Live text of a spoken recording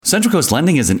Central Coast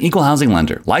Lending is an equal housing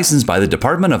lender licensed by the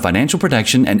Department of Financial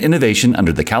Protection and Innovation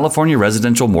under the California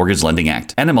Residential Mortgage Lending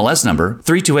Act. NMLS number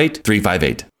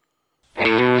 328358.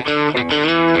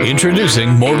 Introducing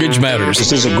Mortgage Matters.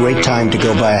 This is a great time to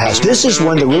go buy a house. This is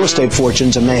when the real estate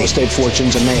fortunes are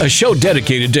made. A show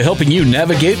dedicated to helping you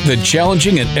navigate the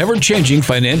challenging and ever-changing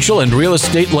financial and real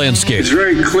estate landscape. It's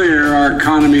very clear our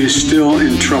economy is still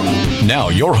in trouble. Now,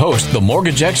 your host, the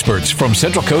mortgage experts from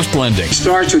Central Coast Lending.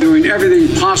 Starts are doing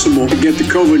everything possible to get the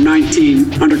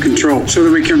COVID-19 under control so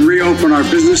that we can reopen our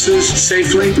businesses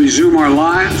safely, resume our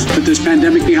lives, put this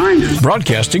pandemic behind us.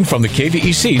 Broadcasting from the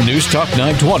KVEC News Talk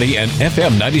 920 and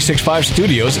FM 96.5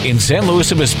 studios in San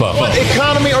Luis Obispo. What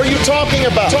economy are you talking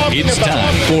about? It's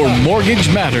time for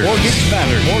Mortgage Matters. Mortgage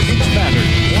Matters. Mortgage Matters.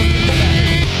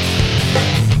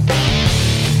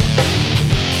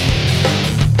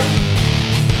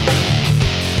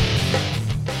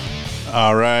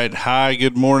 All right. Hi,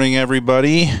 good morning,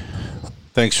 everybody.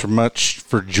 Thanks so much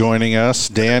for joining us.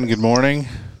 Dan, good morning.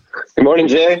 Good morning,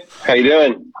 Jay. How you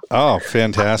doing? Oh,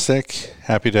 fantastic.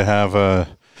 Happy to have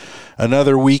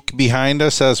another week behind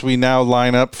us as we now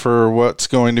line up for what's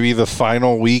going to be the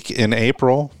final week in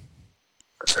April.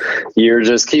 Year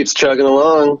just keeps chugging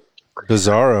along.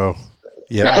 Bizarro.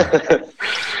 Yeah.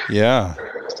 Yeah.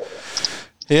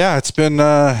 Yeah, it's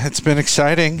been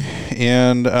exciting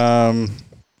and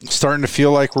starting to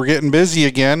feel like we're getting busy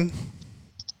again.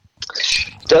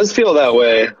 Does feel that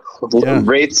way. Yeah.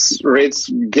 Rates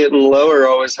getting lower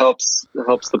always helps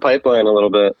the pipeline a little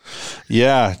bit.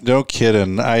 Yeah, no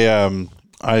kidding.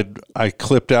 I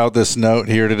clipped out this note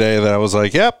here today that I was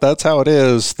like, yep, that's how it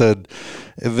is. That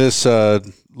this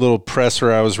little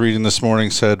presser I was reading this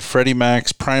morning said Freddie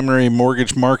Mac's primary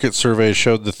mortgage market survey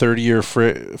showed the 30-year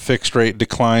fixed rate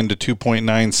declined to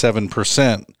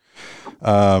 2.97%.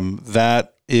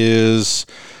 That is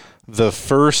the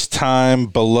first time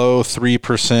below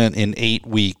 3% in 8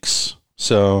 weeks.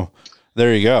 So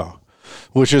there you go.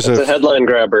 Which is a headline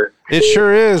grabber. It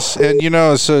sure is. And,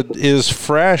 is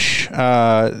fresh.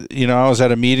 I was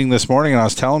at a meeting this morning and I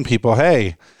was telling people,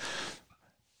 hey,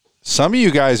 some of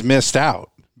you guys missed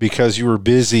out because you were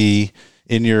busy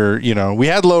in your, we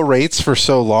had low rates for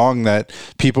so long that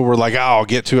people were like, oh, I'll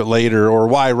get to it later, or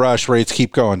why rush, rates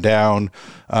keep going down,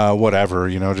 whatever,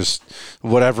 just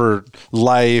whatever,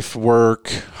 life, work,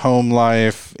 home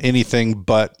life, anything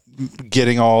but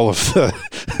getting all of the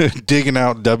digging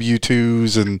out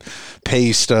W-2s and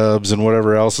pay stubs and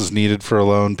whatever else is needed for a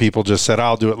loan. People just said,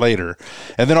 I'll do it later.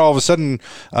 And then all of a sudden,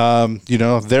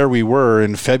 there we were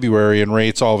in February and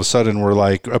rates all of a sudden were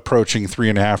like approaching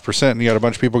 3.5%. And you got a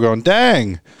bunch of people going,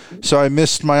 dang, so I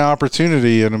missed my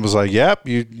opportunity. And it was like, yep,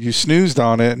 you snoozed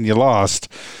on it and you lost.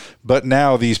 But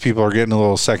now these people are getting a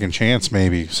little second chance,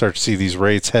 maybe start to see these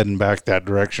rates heading back that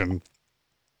direction.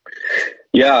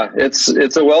 Yeah, it's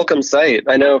a welcome sight.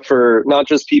 I know for not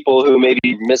just people who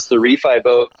maybe missed the refi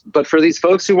boat, but for these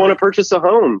folks who want to purchase a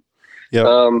home. Yep.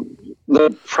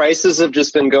 The prices have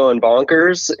just been going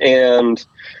bonkers, and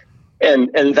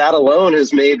that alone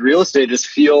has made real estate just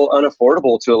feel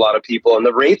unaffordable to a lot of people. And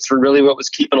the rates were really what was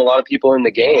keeping a lot of people in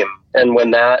the game. And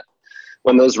when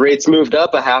those rates moved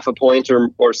up a half a point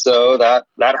or so, that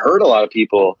hurt a lot of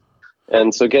people.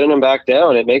 And so getting them back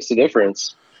down, it makes a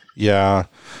difference. Yeah.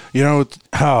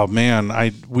 Oh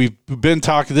man, we've been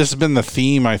talking, this has been the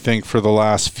theme, I think, for the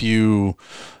last few,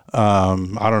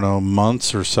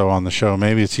 months or so on the show.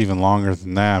 Maybe it's even longer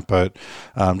than that, but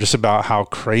just about how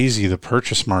crazy the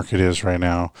purchase market is right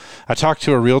now. I talked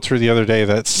to a realtor the other day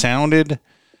that sounded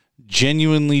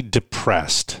genuinely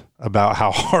depressed about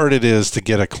how hard it is to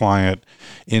get a client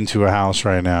into a house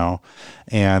right now.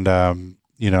 And,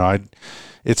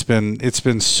 it's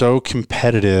been so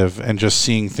competitive, and just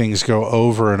seeing things go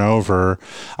over and over.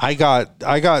 I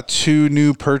got 2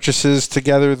 new purchases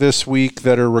together this week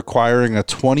that are requiring a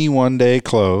 21-day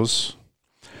close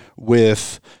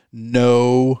with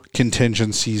no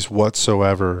contingencies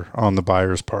whatsoever on the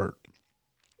buyer's part.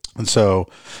 And so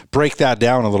break that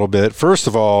down a little bit. First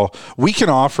of all, we can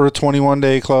offer a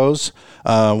 21-day close,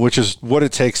 which is what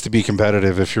it takes to be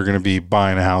competitive if you're going to be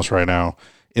buying a house right now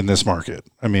in this market.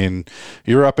 I mean,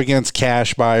 you're up against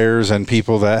cash buyers and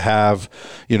people that have,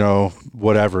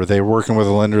 whatever. They're working with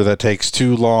a lender that takes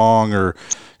too long or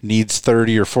needs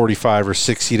 30 or 45 or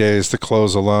 60 days to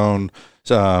close a loan.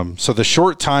 So the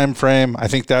short time frame, I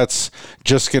think that's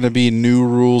just going to be new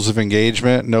rules of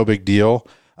engagement. No big deal.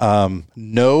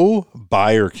 No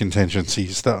buyer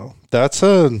contingencies, though. That's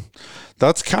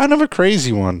kind of a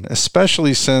crazy one,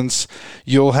 especially since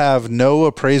you'll have no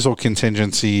appraisal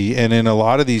contingency. And in a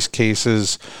lot of these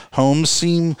cases,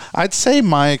 I'd say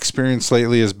my experience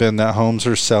lately has been that homes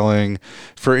are selling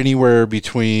for anywhere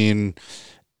between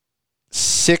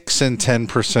 6 and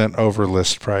 10% over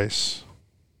list price.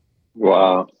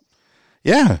 Wow.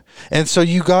 Yeah. And so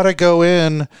you got to go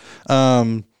in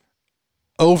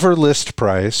over list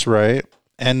price, right?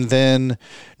 And then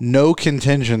no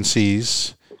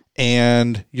contingencies,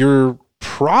 and you're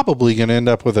probably going to end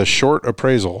up with a short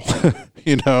appraisal.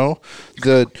 You know,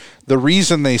 the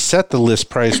reason they set the list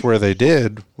price where they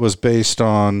did was based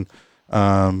on,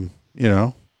 you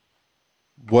know,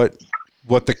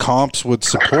 what the comps would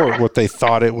support, what they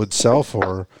thought it would sell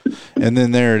for. And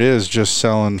then there it is, just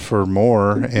selling for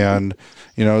more. And,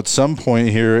 you know, at some point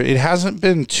here, it hasn't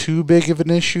been too big of an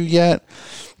issue yet,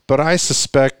 but I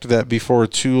suspect that before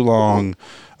too long,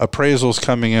 appraisals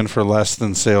coming in for less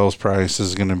than sales price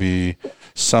is going to be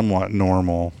somewhat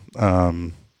normal.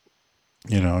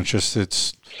 You know, it's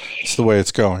the way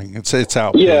it's going. It's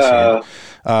out. Yeah.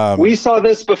 We saw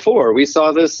this before. We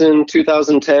saw this in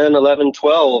 2010, 11,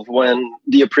 12, when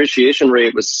the appreciation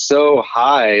rate was so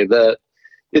high that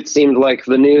it seemed like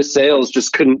the new sales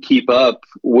just couldn't keep up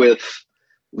with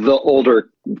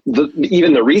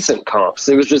even the recent comps.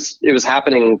 It was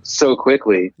happening so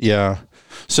quickly. Yeah.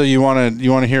 So you want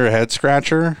to hear a head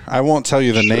scratcher? I won't tell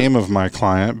you the name of my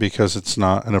client because it's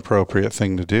not an appropriate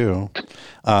thing to do.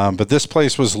 But this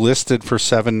place was listed for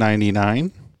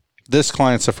 $799. This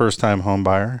client's a first-time home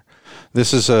buyer.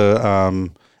 This is a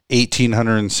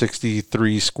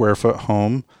 1,863 square foot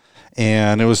home,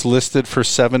 and it was listed for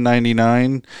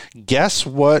 $799. Guess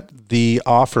what the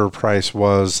offer price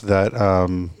was that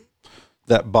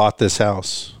bought this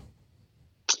house?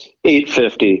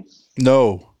 $850.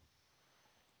 No.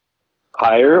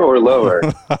 Higher or lower?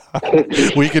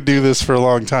 We could do this for a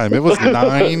long time. It was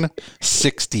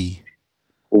 $960.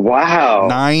 Wow.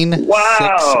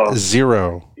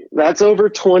 $960. That's over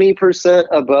 20%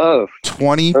 above.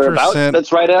 20%.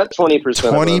 That's right at 20%.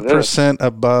 20%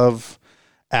 above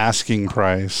asking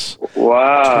price.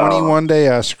 Wow. 21-day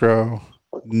escrow.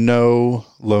 No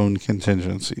loan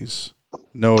contingencies.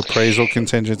 No appraisal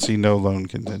contingency. No loan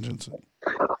contingency.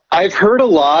 I've heard a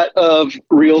lot of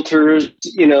realtors,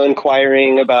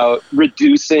 inquiring about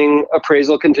reducing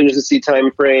appraisal contingency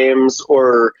timeframes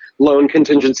or loan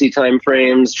contingency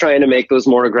timeframes, trying to make those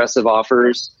more aggressive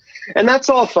offers. And that's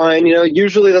all fine.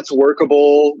 Usually that's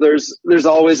workable. There's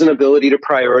always an ability to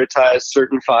prioritize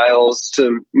certain files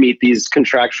to meet these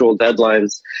contractual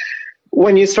deadlines.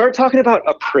 When you start talking about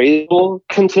appraisal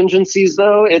contingencies,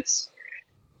 though, it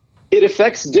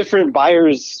affects different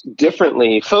buyers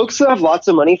differently. Folks who have lots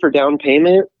of money for down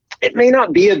payment, it may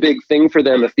not be a big thing for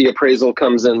them if the appraisal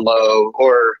comes in low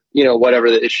or, whatever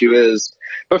the issue is.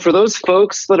 But for those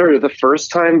folks that are the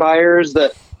first-time buyers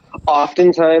that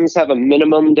oftentimes have a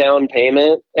minimum down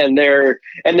payment and they're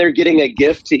getting a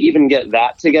gift to even get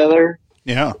that together.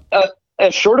 Yeah.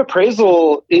 A short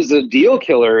appraisal is a deal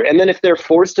killer. And then if they're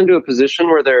forced into a position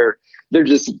where they're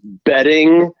just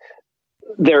betting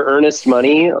their earnest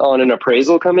money on an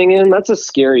appraisal coming in, that's a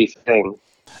scary thing.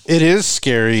 It is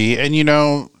scary.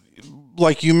 And,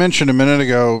 like you mentioned a minute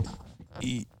ago,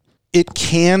 it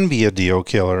can be a deal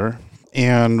killer.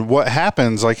 And what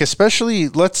happens, especially,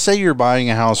 let's say you're buying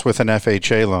a house with an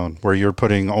FHA loan where you're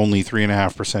putting only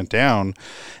 3.5% down.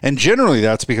 And generally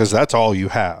that's because that's all you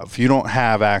have. You don't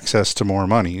have access to more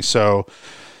money. So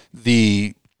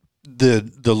the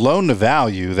loan to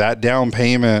value, that down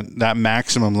payment, that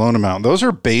maximum loan amount, those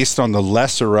are based on the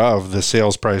lesser of the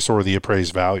sales price or the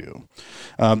appraised value.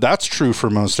 That's true for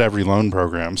most every loan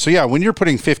program. So yeah, when you're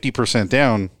putting 50%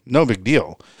 down, no big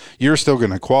deal. You're still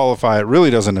going to qualify. It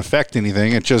really doesn't affect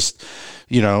anything. It just,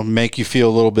 make you feel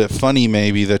a little bit funny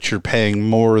maybe that you're paying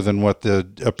more than what the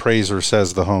appraiser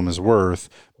says the home is worth.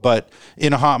 But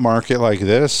in a hot market like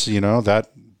this,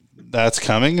 that's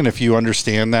coming. And if you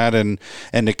understand that and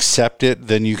accept it,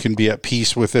 then you can be at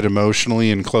peace with it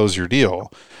emotionally and close your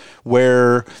deal.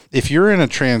 Where if you're in a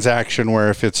transaction where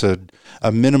if it's a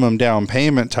minimum down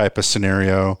payment type of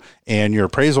scenario and your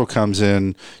appraisal comes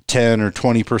in 10 or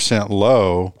 20%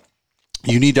 low,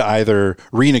 you need to either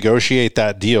renegotiate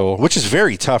that deal, which is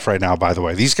very tough right now, by the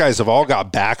way. These guys have all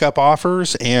got backup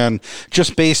offers, and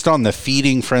just based on the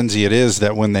feeding frenzy it is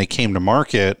that when they came to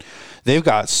market, they've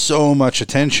got so much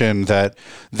attention that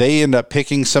they end up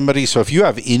picking somebody. So if you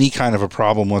have any kind of a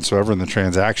problem whatsoever in the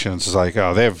transaction, it's like,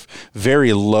 they have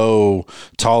very low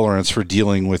tolerance for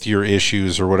dealing with your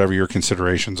issues or whatever your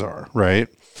considerations are, right?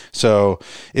 So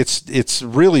it's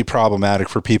really problematic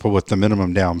for people with the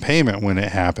minimum down payment when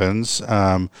it happens.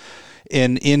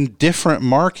 And in different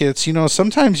markets,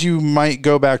 sometimes you might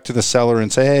go back to the seller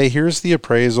and say, hey, here's the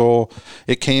appraisal.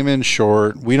 It came in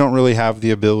short. We don't really have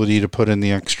the ability to put in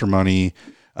the extra money.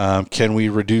 Can we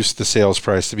reduce the sales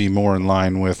price to be more in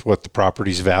line with what the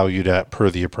property's valued at per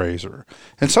the appraiser?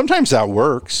 And sometimes that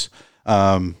works.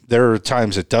 There are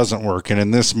times it doesn't work. And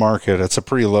in this market, it's a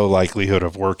pretty low likelihood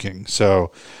of working.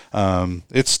 So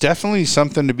it's definitely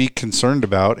something to be concerned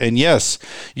about. And yes,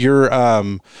 you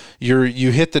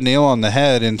hit the nail on the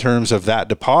head in terms of that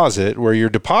deposit, where your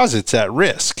deposit's at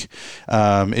risk.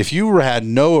 If you had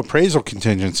no appraisal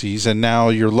contingencies and now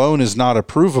your loan is not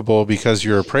approvable because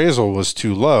your appraisal was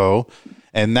too low,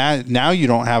 and that now you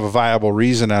don't have a viable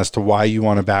reason as to why you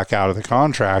want to back out of the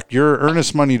contract, your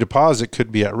earnest money deposit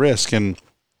could be at risk. And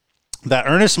that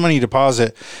earnest money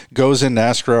deposit goes into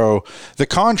escrow. The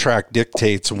contract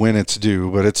dictates when it's due,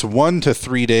 but it's 1 to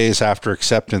 3 days after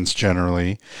acceptance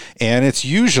generally. And it's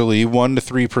usually 1 to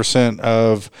 3%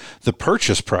 of the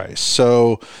purchase price.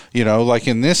 So, like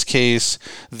in this case,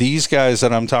 these guys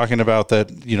that I'm talking about that,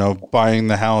 buying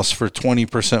the house for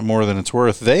 20% more than it's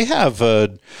worth, they have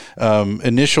a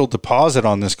initial deposit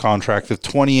on this contract of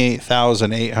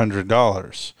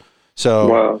 $28,800. So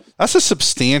wow. That's a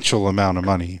substantial amount of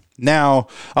money. Now,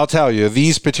 I'll tell you,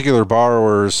 these particular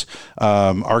borrowers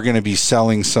are going to be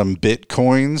selling some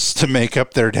Bitcoins to make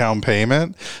up their down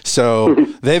payment. So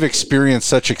they've experienced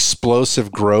such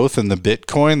explosive growth in the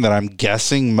Bitcoin that I'm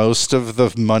guessing most of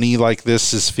the money like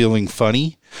this is feeling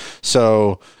funny.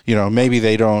 So, maybe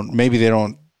they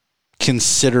don't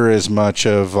consider as much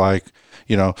of like,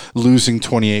 losing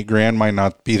 $28,000 might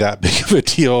not be that big of a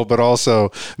deal, but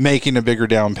also making a bigger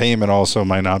down payment also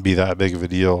might not be that big of a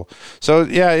deal. So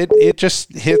yeah, it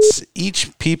just hits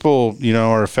each people,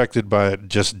 are affected by it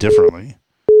just differently.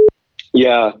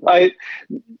 Yeah. I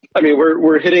mean,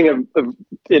 we're hitting an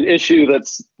issue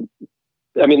this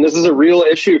is a real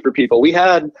issue for people. We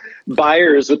had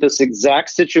buyers with this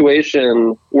exact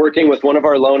situation working with one of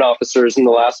our loan officers in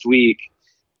the last week.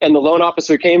 And the loan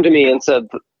officer came to me and said,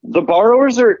 the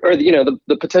borrowers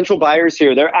the potential buyers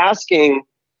here, they're asking.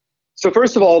 So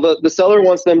first of all, the seller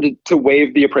wants them to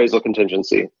waive the appraisal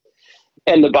contingency.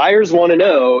 And the buyers want to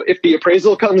know if the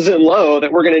appraisal comes in low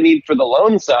that we're going to need for the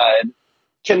loan side,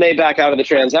 can they back out of the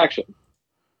transaction?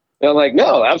 And I'm like,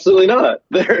 no, absolutely not.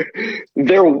 They're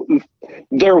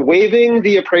waiving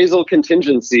the appraisal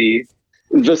contingency.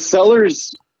 The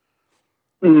sellers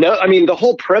No, I mean, the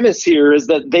whole premise here is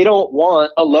that they don't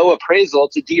want a low appraisal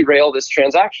to derail this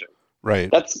transaction.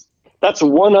 Right. That's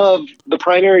one of the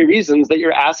primary reasons that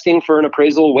you're asking for an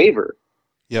appraisal waiver.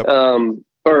 Yep.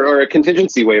 Or a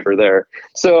contingency waiver there.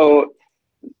 So,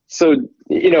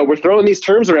 we're throwing these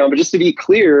terms around, but just to be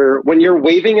clear, when you're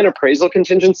waiving an appraisal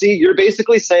contingency, you're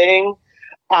basically saying,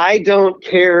 I don't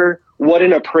care what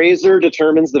an appraiser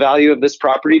determines the value of this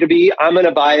property to be. I'm going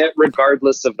to buy it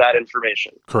regardless of that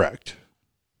information. Correct.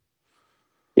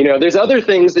 There's other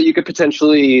things that you could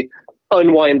potentially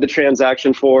unwind the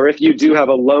transaction for. If you do have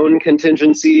a loan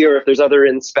contingency or if there's other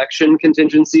inspection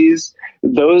contingencies,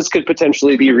 those could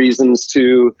potentially be reasons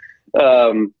to,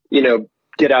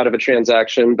 get out of a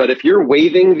transaction. But if you're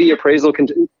waiving the appraisal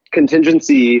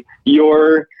contingency,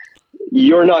 you're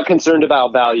not concerned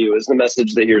about value is the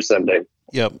message that you're sending.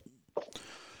 Yep.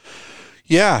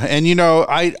 Yeah. And,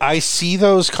 I see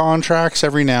those contracts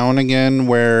every now and again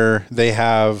where they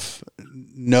have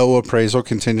no appraisal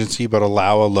contingency, but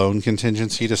allow a loan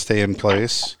contingency to stay in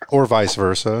place, or vice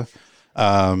versa.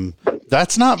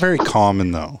 That's not very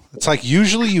common, though. It's like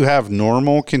usually you have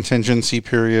normal contingency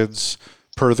periods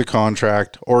per the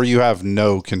contract, or you have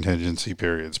no contingency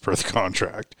periods per the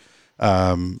contract.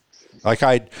 Another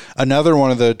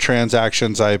one of the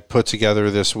transactions I put together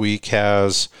this week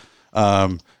has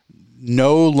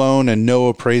no loan and no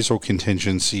appraisal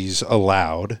contingencies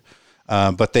allowed.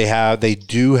 But they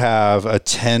do have a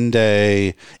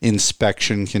 10-day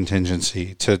inspection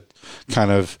contingency to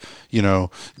kind of,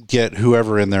 get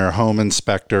whoever in their home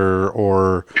inspector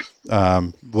or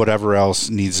whatever else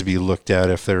needs to be looked at,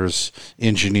 if there's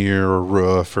engineer or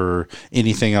roof or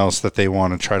anything else that they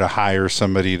want to try to hire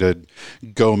somebody to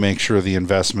go make sure the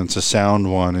investment's a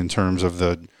sound one in terms of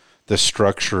the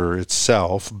structure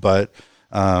itself. But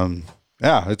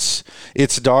yeah, it's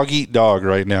dog eat dog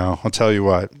right now. I'll tell you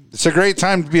what. It's a great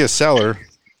time to be a seller,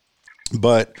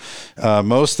 but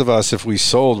most of us, if we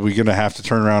sold, we're going to have to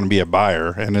turn around and be a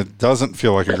buyer, and it doesn't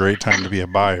feel like a great time to be a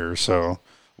buyer. So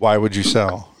why would you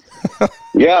sell?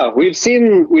 Yeah, we've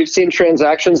seen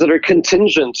transactions that are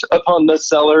contingent upon the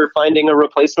seller finding a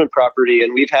replacement property,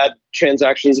 and we've had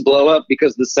transactions blow up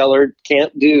because the seller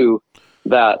can't do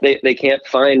that. They can't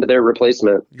find their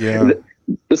replacement. Yeah.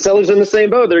 The seller's in the same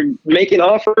boat. They're making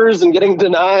offers and getting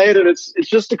denied, and it's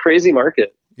just a crazy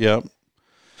market. Yep.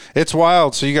 It's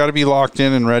wild. So you got to be locked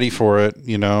in and ready for it,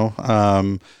 you know.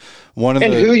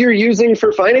 Who you're using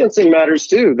for financing matters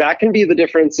too. That can be the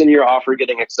difference in your offer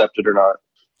getting accepted or not.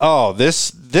 Oh,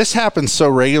 this happens so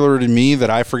regular to me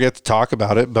that I forget to talk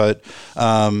about it, but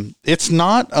it's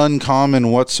not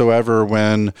uncommon whatsoever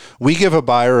when we give a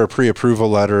buyer a pre-approval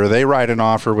letter, they write an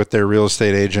offer with their real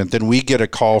estate agent, then we get a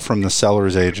call from the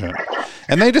seller's agent.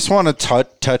 And they just want to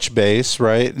touch base,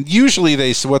 right?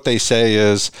 Usually what they say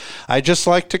is, I just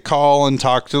like to call and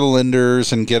talk to the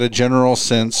lenders and get a general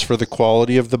sense for the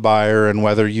quality of the buyer and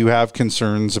whether you have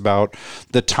concerns about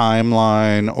the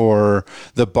timeline or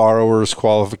the borrower's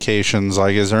qualifications.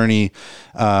 Like, is there any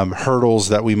hurdles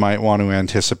that we might want to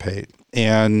anticipate?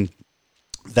 And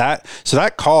that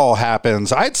call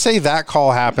happens. I'd say that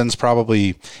call happens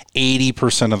probably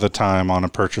 80% of the time on a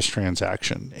purchase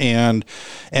transaction. And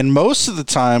most of the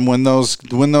time when those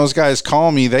guys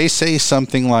call me, they say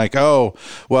something like, "Oh,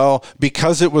 well,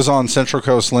 because it was on Central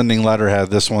Coast Lending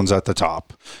letterhead, this one's at the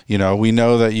top. You know, we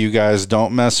know that you guys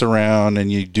don't mess around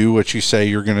and you do what you say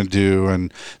you're going to do,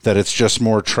 and that it's just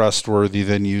more trustworthy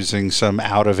than using some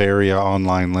out of area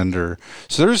online lender."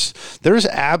 So there's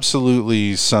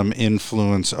absolutely some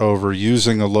influence over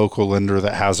using a local lender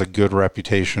that has a good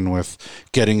reputation with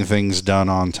getting things done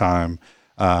on time.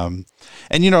 And,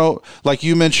 you know, like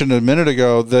you mentioned a minute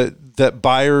ago, that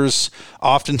buyers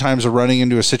oftentimes are running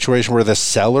into a situation where the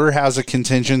seller has a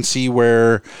contingency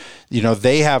where, you know,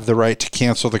 they have the right to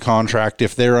cancel the contract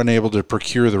if they're unable to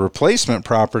procure the replacement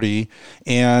property.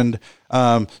 And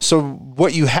so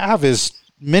what you have is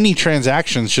many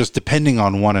transactions just depending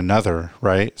on one another,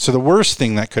 right? So the worst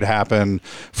thing that could happen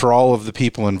for all of the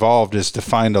people involved is to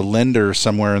find a lender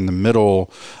somewhere in the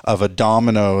middle of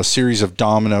a series of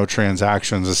domino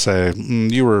transactions to say,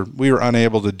 we were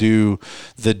unable to do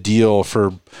the deal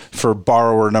for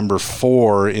borrower number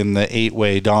 4 in the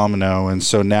 8-way domino, and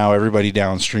so now everybody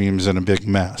downstream's in a big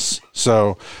mess.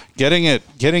 So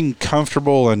getting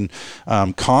comfortable and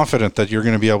confident that you're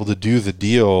going to be able to do the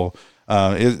deal,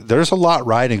 there's a lot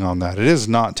riding on that. It is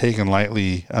not taken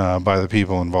lightly by the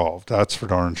people involved. That's for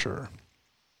darn sure.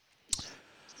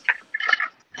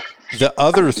 The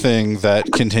other thing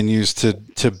that continues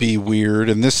to be weird,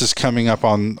 and this is coming up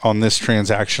on this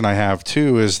transaction I have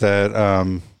too, is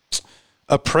that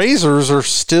appraisers are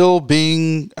still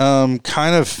being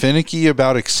kind of finicky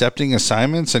about accepting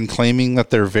assignments and claiming that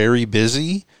they're very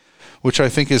busy, which I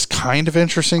think is kind of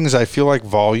interesting, as I feel like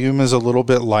volume is a little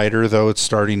bit lighter, though it's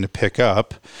starting to pick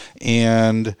up.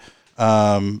 And,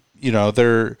 you know,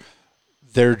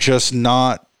 they're just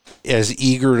not as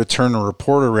eager to turn a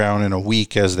report around in a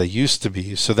week as they used to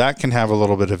be. So that can have a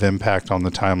little bit of impact on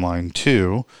the timeline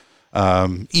too.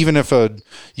 Even if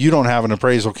you don't have an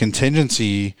appraisal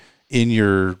contingency in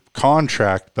your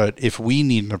contract, but if we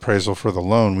need an appraisal for the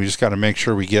loan, we just got to make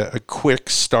sure we get a quick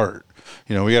start.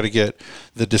 You know, we got to get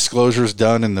the disclosures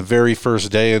done in the very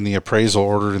first day and the appraisal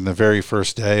ordered in the very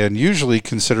first day, and usually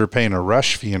consider paying a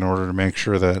rush fee in order to make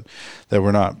sure that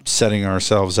we're not setting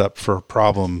ourselves up for a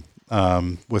problem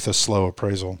with a slow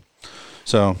appraisal.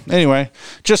 So anyway,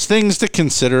 just things to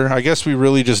consider. I guess we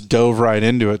really just dove right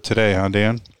into it today, huh,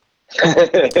 Dan?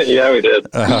 Yeah, we did.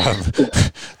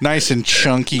 Nice and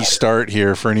chunky start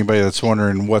here for anybody that's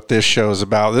wondering what this show is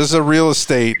about. This is a real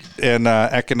estate and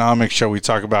economic show. We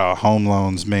talk about home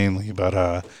loans mainly,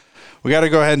 but we got to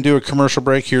go ahead and do a commercial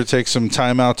break here, take some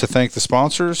time out to thank the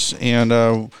sponsors, and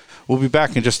we'll be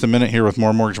back in just a minute here with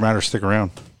more Mortgage Matters. Stick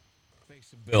around.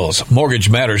 Bills. Mortgage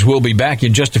Matters will be back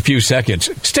in just a few seconds.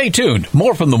 Stay tuned.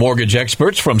 More from the mortgage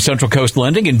experts from Central Coast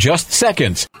Lending in just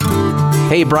seconds.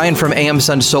 Hey, Brian from AM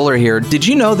Sun Solar here. Did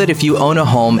you know that if you own a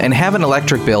home and have an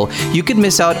electric bill, you could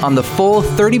miss out on the full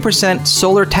 30%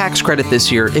 solar tax credit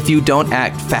this year if you don't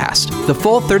act fast? The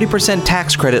full 30%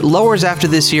 tax credit lowers after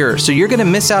this year, so you're going to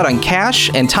miss out on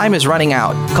cash and time is running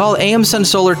out. Call AM Sun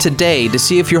Solar today to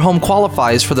see if your home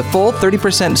qualifies for the full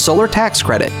 30% solar tax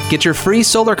credit. Get your free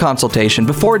solar consultation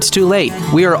before it's too late.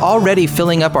 We are already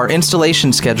filling up our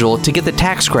installation schedule to get the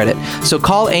tax credit, so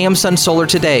call AM Sun Solar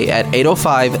today at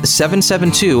 805-770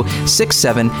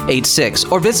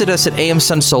 772-6786 or visit us at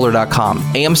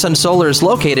amsunsolar.com. AM Sun Solar is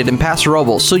located in Paso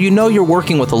Robles, so you know you're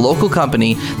working with a local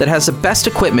company that has the best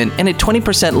equipment and a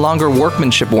 20% longer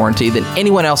workmanship warranty than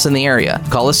anyone else in the area.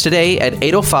 Call us today at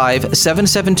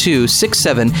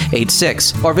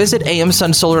 805-772-6786 or visit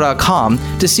amsunsolar.com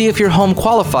to see if your home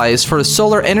qualifies for a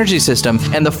solar energy system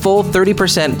and the full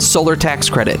 30% solar tax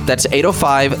credit. That's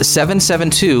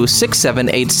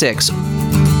 805-772-6786.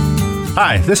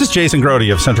 Hi, this is Jason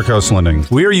Grody of Central Coast Lending.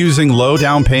 We are using low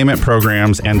down payment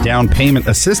programs and down payment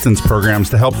assistance programs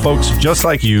to help folks just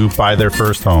like you buy their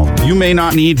first home. You may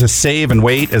not need to save and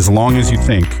wait as long as you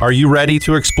think. Are you ready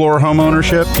to explore home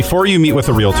ownership? Before you meet with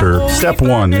a realtor, step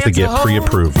one is to get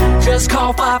pre-approved. Just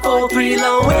call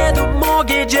 543-LOAN. We're the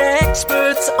mortgage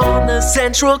experts on the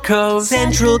Central Coast.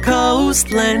 Central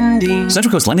Coast Lending.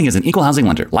 Central Coast Lending is an equal housing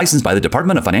lender licensed by the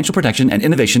Department of Financial Protection and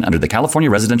Innovation under the California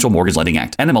Residential Mortgage Lending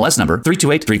Act. NMLS number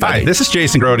 328-358. Hi, this is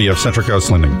Jason Grody of Central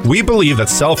Coast Lending. We believe that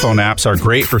cell phone apps are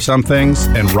great for some things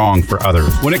and wrong for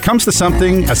others. When it comes to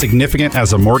something as significant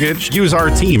as a mortgage, use our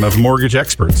team of mortgage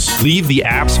experts. Leave the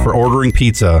apps for ordering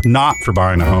pizza, not for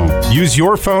buying a home. Use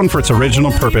your phone for its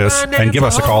original purpose and give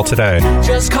us a call today.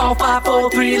 Just call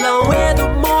 543-LOAN. We're the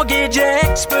mortgage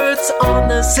experts on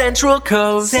the Central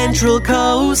Coast. Central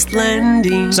Coast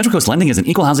Lending. Central Coast Lending is an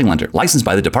equal housing lender licensed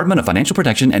by the Department of Financial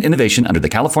Protection and Innovation under the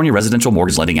California Residential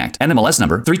Mortgage Lending Act. NMLS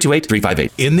number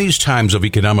 328-358. In these times of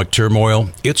economic turmoil,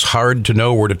 it's hard to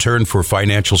know where to turn for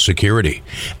financial security.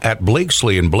 At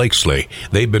Blakesley & Blakesley,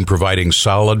 they've been providing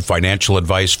solid financial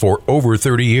advice for over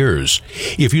 30 years.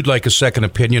 If you'd like a second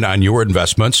opinion on your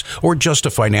investments or just a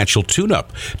financial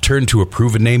tune-up, turn to a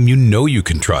proven name you know you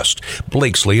can trust.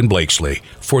 Blakesley & Blakesley.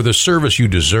 For the service you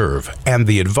deserve and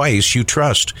the advice you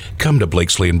trust, come to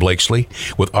Blakesley & Blakesley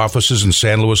with offices in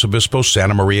San Luis Obispo,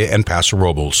 Santa Maria, and Paso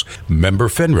Robles. Member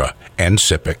FINRA and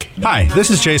SIPC. Hi, this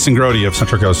is Jason Grody of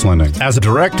Central Coast Lending. As a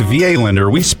direct VA lender,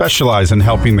 we specialize in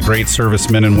helping the great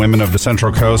servicemen and women of the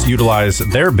Central Coast utilize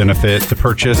their benefit to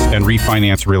purchase and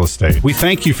refinance real estate. We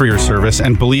thank you for your service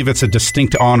and believe it's a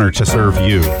distinct honor to serve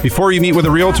you. Before you meet with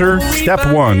a realtor, step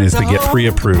one is to get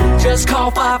pre-approved. Just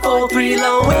call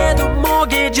 543-LOAN. We're the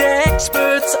mortgage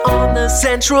experts on the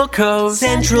Central Coast.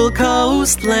 Central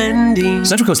Coast Lending.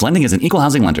 Central Coast Lending is an equal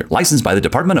housing lender licensed by the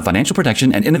Department of Financial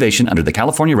Protection and Innovation under the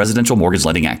California Residential Mortgage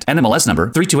Lending Act. NMLS number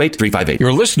 328-358.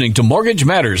 You're listening to Mortgage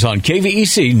Matters on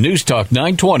KVEC News Talk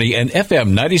 920 and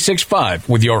FM 96.5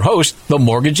 with your host, the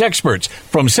mortgage experts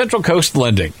from Central Coast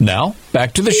Lending. Now,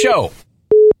 back to the show.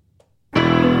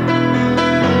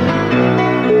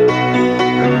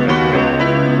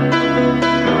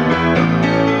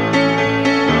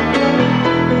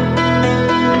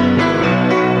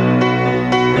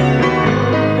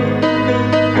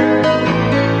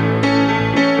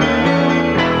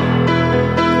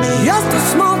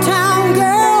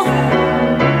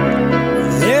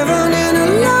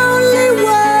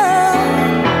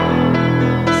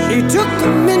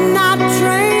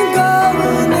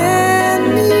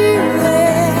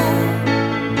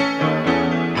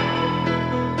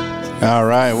 All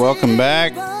right, welcome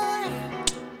back.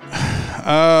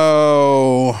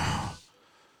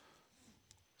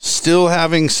 Still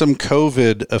having some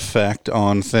COVID effect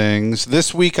on things.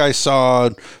 This week I saw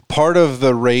part of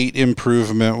the rate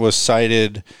improvement was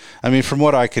cited. I mean, from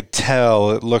what I could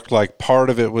tell, it looked like part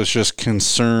of it was just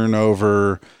concern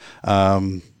over,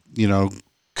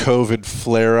 COVID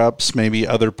flare-ups, maybe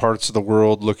other parts of the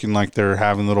world looking like they're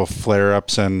having little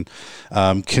flare-ups, and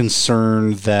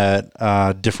concern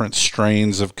that different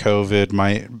strains of COVID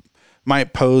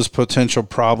might pose potential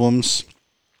problems.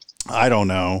 I don't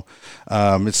know.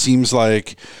 It seems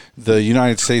like the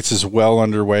United States is well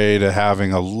underway to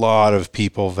having a lot of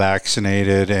people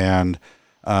vaccinated, and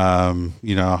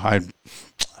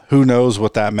who knows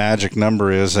what that magic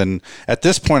number is. And at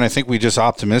this point, I think we just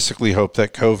optimistically hope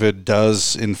that COVID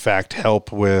does, in fact, help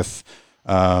with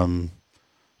all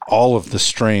of the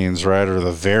strains, right, or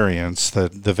the variants,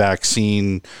 that the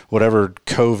vaccine, whatever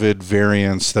COVID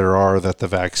variants there are, that the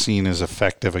vaccine is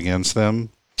effective against them.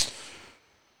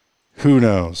 Who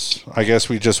knows? I guess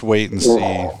we just wait and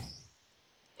see.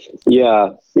 Yeah.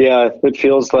 It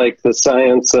feels like the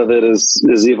science of it is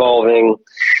evolving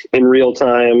in real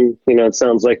time. It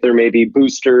sounds like there may be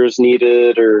boosters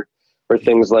needed or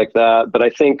things like that. But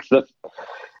I think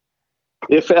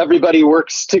if everybody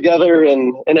works together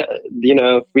and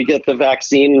we get the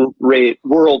vaccine rate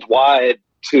worldwide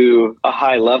to a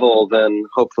high level, then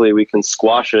hopefully we can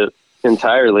squash it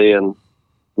entirely and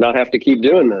not have to keep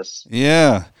doing this.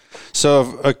 Yeah.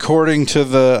 So according to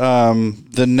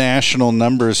the national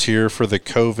numbers here for the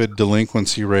COVID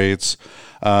delinquency rates,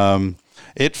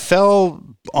 it fell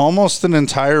almost an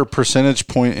entire percentage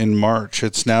point in March.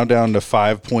 It's now down to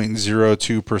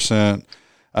 5.02%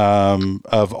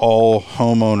 of all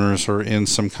homeowners are in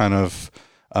some kind of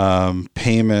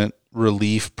payment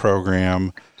relief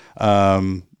program.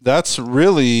 That's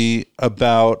really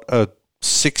about a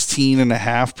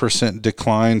 16.5%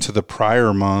 decline to the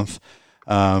prior month.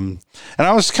 And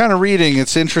I was kind of reading,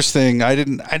 it's interesting.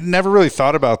 I'd never really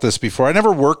thought about this before. I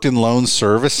never worked in loan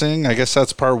servicing. I guess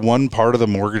that's one part of the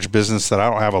mortgage business that I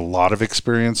don't have a lot of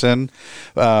experience in.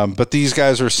 But these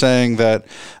guys are saying that,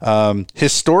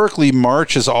 historically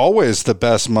March is always the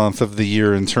best month of the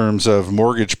year in terms of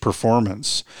mortgage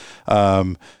performance.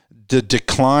 The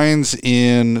declines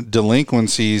in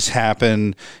delinquencies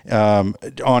happen,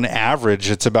 on average,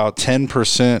 it's about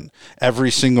 10% every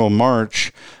single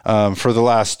March for the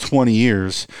last 20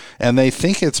 years. And they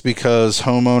think it's because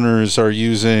homeowners are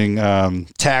using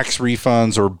tax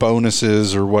refunds or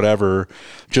bonuses or whatever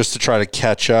just to try to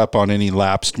catch up on any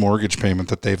lapsed mortgage payment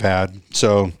that they've had.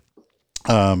 So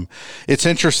it's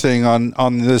interesting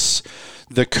on this,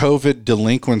 the COVID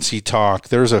delinquency talk,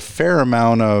 there's a fair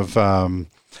amount of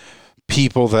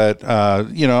people that,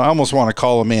 I almost want to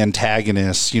call them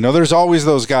antagonists. There's always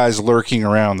those guys lurking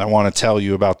around that want to tell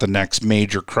you about the next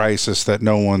major crisis that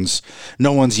no one's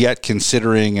yet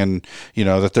considering, and,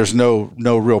 that there's no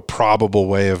real probable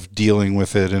way of dealing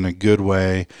with it in a good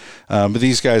way. But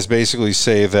these guys basically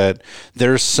say that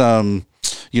there's some,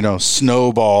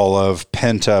 snowball of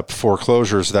pent up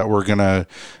foreclosures that we're going to,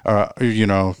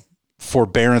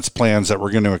 forbearance plans that were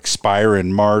going to expire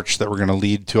in March that were going to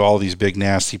lead to all these big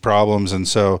nasty problems. And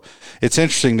so it's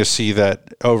interesting to see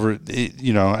that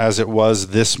as it was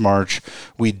this March,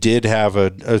 we did have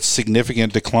a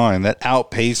significant decline that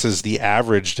outpaces the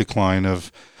average decline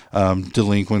of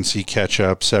delinquency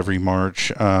catch-ups every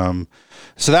March.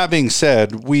 So that being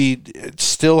said, we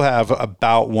still have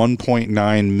about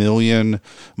 1.9 million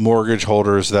mortgage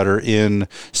holders that are in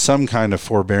some kind of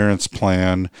forbearance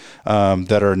plan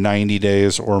that are 90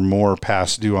 days or more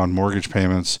past due on mortgage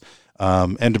payments.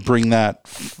 And to bring that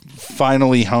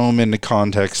finally home into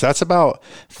context, that's about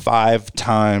 5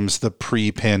 times the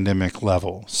pre-pandemic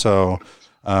level. So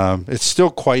it's still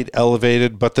quite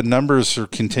elevated, but the numbers are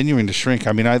continuing to shrink.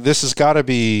 I mean, this has got to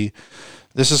be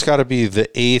the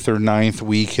 8th or 9th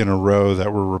week in a row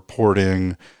that we're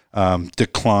reporting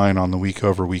decline on the week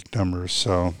over week numbers.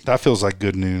 So that feels like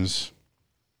good news.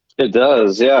 It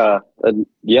does. Yeah.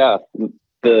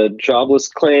 The jobless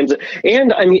claims.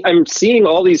 And I mean, I'm seeing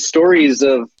all these stories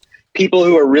of people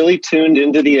who are really tuned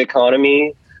into the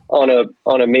economy on a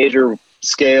major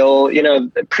scale,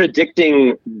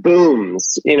 predicting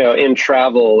booms, in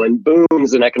travel and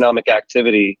booms in economic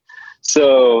activity.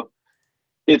 So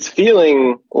it's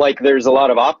feeling like there's a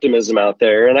lot of optimism out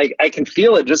there. And I can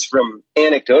feel it just from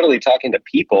anecdotally talking to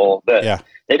people that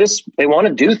they want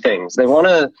to do things. They want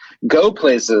to go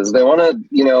places. They want to,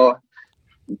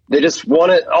 they just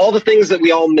want to, all the things that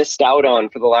we all missed out on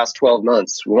for the last 12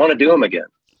 months. We want to do them again.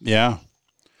 Yeah.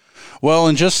 Well,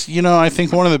 and just, I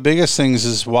think one of the biggest things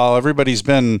is while everybody's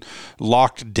been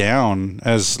locked down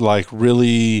as like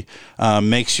really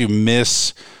makes you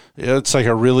miss, it's like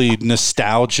a really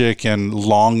nostalgic and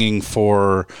longing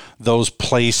for those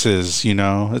places,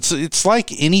 it's like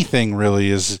anything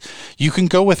really is you can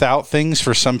go without things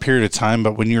for some period of time,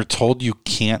 but when you're told you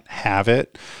can't have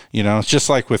it, it's just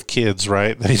like with kids,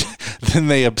 right? Then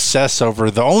they obsess over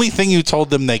the only thing you told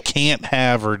them they can't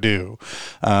have or do.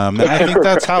 And I think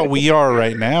that's how we are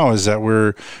right now, is that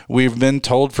we've been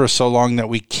told for so long that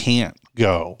we can't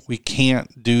go. We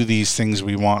can't do these things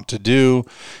we want to do.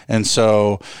 And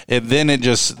so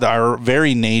our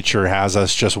very nature has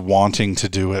us just wanting to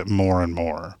do it more and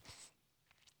more.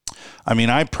 I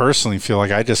mean, I personally feel like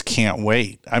I just can't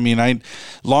wait. I mean,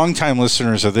 longtime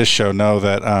listeners of this show know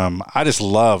that I just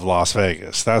love Las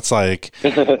Vegas. That's like,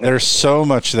 there's so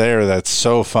much there that's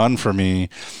so fun for me.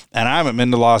 And I haven't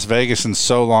been to Las Vegas in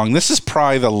so long. This is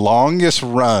probably the longest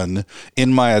run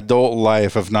in my adult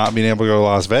life of not being able to go to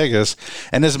Las Vegas.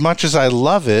 And as much as I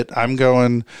love it, I'm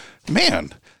going,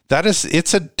 man,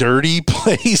 it's a dirty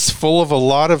place full of a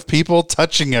lot of people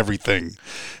touching everything.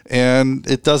 And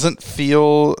it doesn't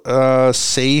feel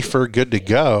safe or good to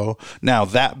go. Now,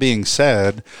 that being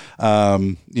said,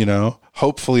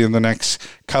 hopefully in the next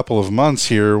couple of months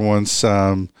here, once,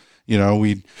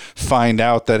 we find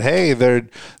out that, hey, the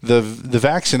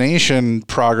vaccination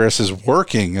progress is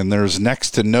working and there's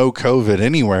next to no COVID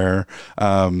anywhere,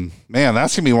 man,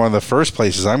 that's going to be one of the first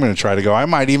places I'm going to try to go. I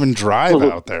might even drive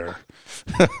out there.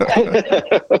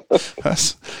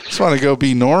 Just want to go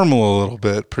be normal a little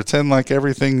bit, pretend like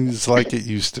everything's like it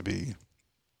used to be.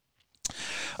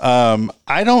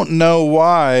 I don't know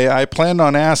why. I planned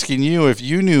on asking you if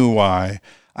you knew why.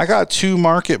 I got 2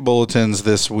 market bulletins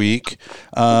this week.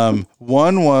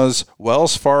 One was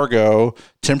Wells Fargo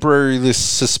temporarily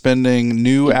suspending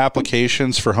new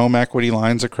applications for home equity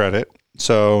lines of credit.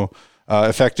 So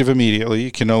effective immediately,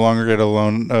 you can no longer get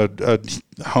a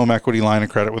home equity line of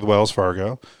credit with Wells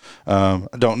Fargo. I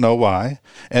don't know why.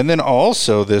 And then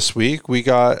also this week, we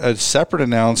got a separate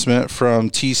announcement from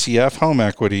TCF Home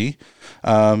Equity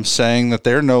saying that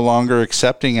they're no longer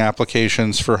accepting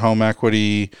applications for home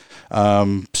equity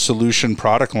solution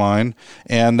product line,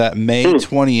 and that May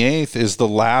 28th is the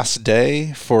last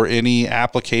day for any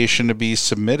application to be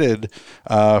submitted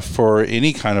for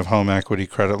any kind of home equity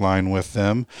credit line with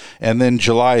them. And then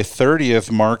July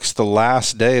 30th marks the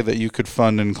last day that you could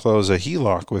fund and close a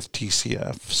HELOC with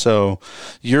TCF. So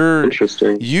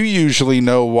you usually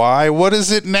know why. What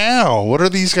is it now? What are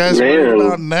these guys worried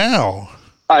about now?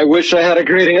 I wish I had a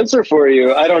great answer for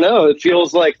you. I don't know. It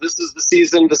feels like this is the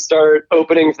season to start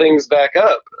opening things back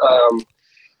up.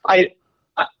 I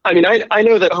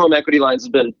know that home equity lines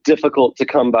have been difficult to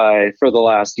come by for the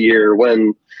last year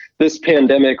when this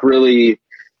pandemic really,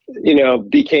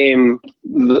 became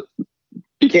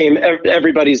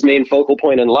everybody's main focal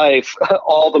point in life.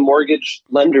 All the mortgage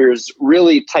lenders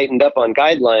really tightened up on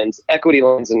guidelines, equity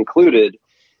lines included.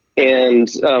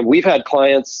 And we've had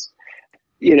clients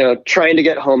trying to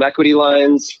get home equity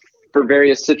lines for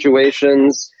various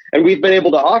situations, and we've been able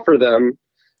to offer them.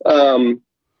 Again,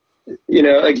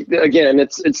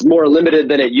 it's more limited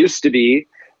than it used to be,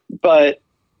 but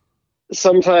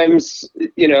sometimes,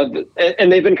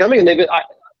 and they've been coming, and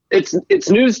it's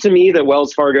news to me that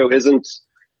Wells Fargo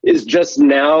is just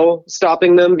now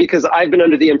stopping them, because I've been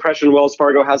under the impression Wells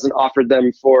Fargo hasn't offered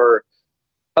them for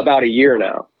about a year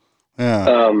now.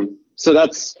 Yeah. So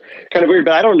that's kind of weird,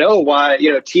 but I don't know why.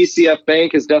 TCF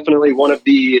Bank is definitely one of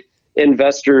the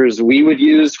investors we would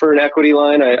use for an equity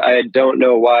line. I don't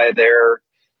know why they're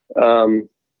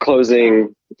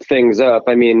closing things up.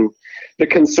 I mean, the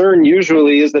concern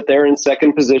usually is that they're in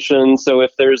second position. So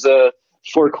if there's a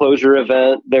foreclosure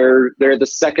event, they're the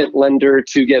second lender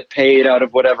to get paid out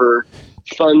of whatever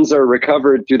funds are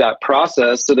recovered through that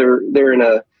process. So they're in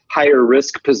a higher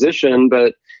risk position,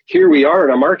 but here we are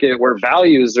in a market where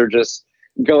values are just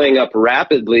going up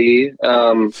rapidly.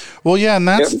 And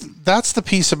that's the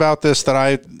piece about this that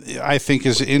I think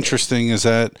is interesting, is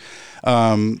that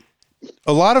a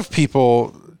lot of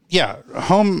people,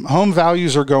 home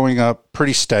values are going up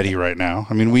pretty steady right now.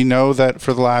 I mean, we know that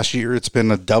for the last year, it's been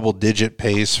a double-digit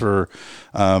pace for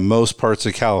most parts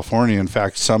of California. In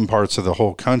fact, some parts of the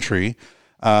whole country.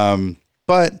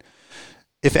 But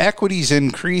if equity's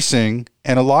increasing,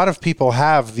 and a lot of people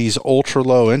have these ultra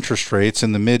low interest rates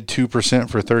in the mid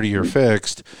 2% for 30-year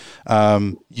fixed,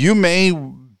 you may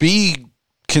be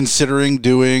considering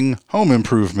doing home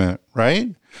improvement,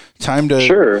 right? Time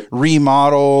to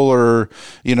remodel or,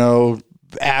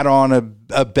 add on a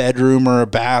bedroom or a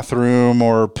bathroom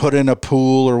or put in a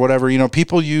pool or whatever.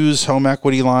 People use home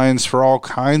equity lines for all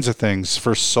kinds of things.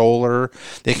 For solar,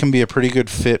 they can be a pretty good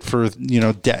fit for,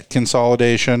 debt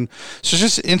consolidation. So it's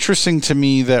just interesting to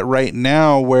me that right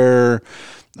now where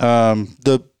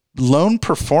the loan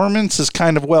performance is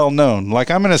kind of well known.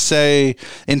 Like, I'm going to say,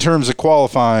 in terms of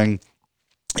qualifying,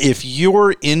 if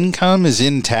your income is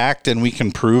intact and we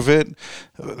can prove it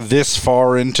this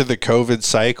far into the COVID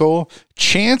cycle,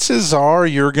 chances are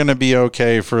you're going to be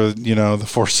okay for, the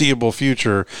foreseeable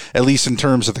future, at least in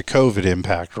terms of the COVID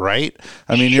impact, right?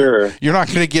 I mean, you're not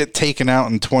going to get taken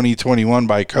out in 2021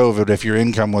 by COVID if your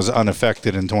income was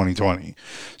unaffected in 2020.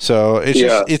 So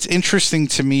it's interesting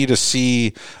to me to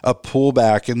see a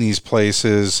pullback in these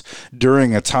places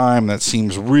during a time that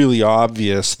seems really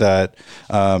obvious that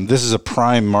this is a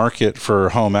prime market for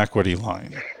home equity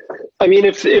line. I mean,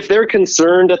 if they're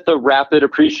concerned at the rapid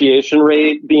appreciation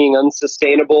rate being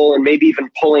unsustainable and maybe even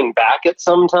pulling back at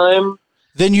some time,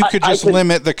 then you could just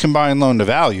limit the combined loan to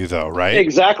value, though, right?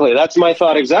 Exactly. That's my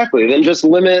thought. Exactly. Then just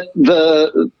limit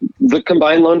the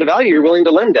combined loan to value you're willing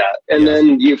to lend at, and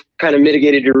then you've kind of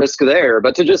mitigated your risk there.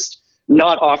 But to just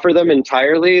not offer them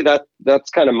entirely, that's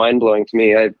kind of mind blowing to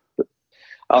me.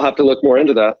 I'll have to look more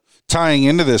into that. Tying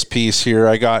into this piece here,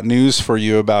 I got news for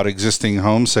you about existing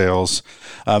home sales.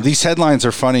 These headlines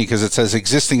are funny because it says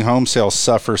existing home sales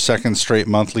suffer second straight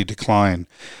monthly decline.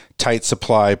 Tight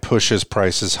supply pushes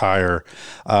prices higher.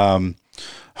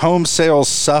 Home sales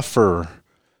suffer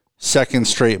second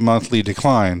straight monthly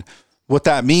decline. what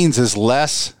that means is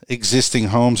less existing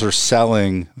homes are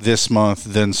selling this month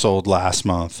than sold last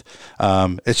month.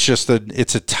 It's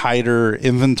a tighter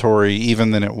inventory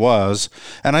even than it was.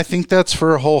 And I think that's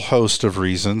for a whole host of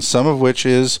reasons, some of which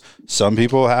is some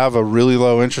people have a really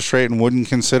low interest rate and wouldn't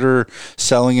consider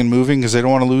selling and moving because they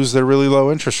don't want to lose their really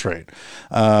low interest rate.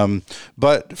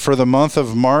 But for the month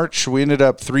of March, we ended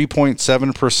up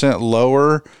 3.7%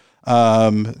 lower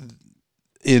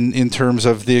in terms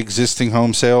of the existing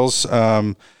home sales.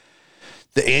 The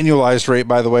annualized rate,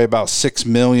 by the way, about 6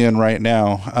 million right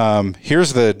now.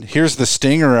 Here's the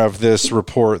stinger of this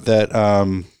report that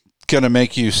going to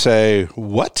make you say,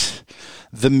 what?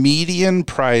 The median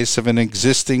price of an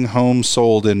existing home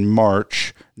sold in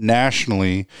March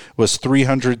nationally was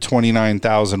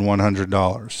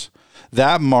 $329,100.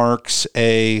 That marks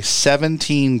a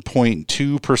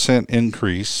 17.2%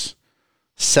 increase.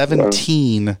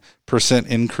 17%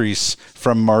 increase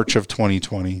from March of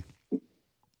 2020.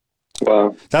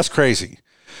 Wow. That's crazy.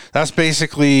 That's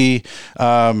basically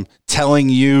telling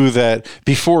you that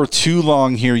before too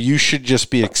long here, you should just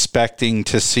be expecting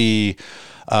to see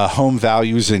home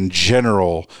values in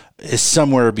general is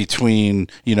somewhere between,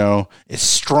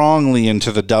 strongly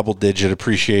into the double-digit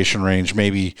appreciation range,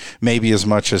 maybe as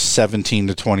much as 17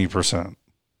 to 20%.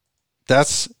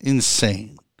 That's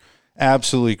insane.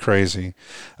 Absolutely crazy.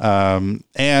 And,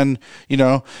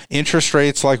 interest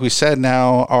rates, like we said,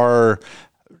 now are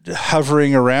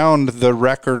hovering around the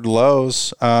record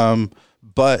lows.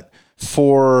 But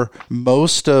for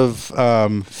most of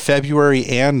February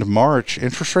and March,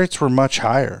 interest rates were much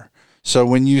higher. So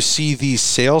when you see these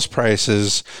sales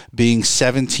prices being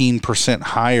 17%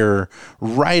 higher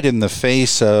right in the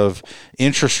face of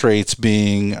interest rates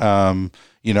being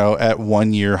at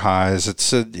 1 year highs, it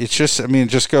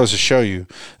just goes to show you,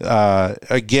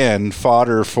 again,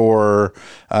 fodder for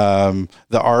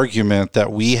the argument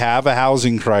that we have a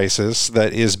housing crisis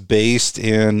that is based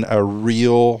in a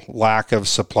real lack of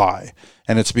supply.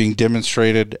 And it's being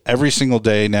demonstrated every single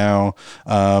day now,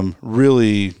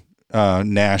 really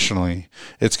nationally.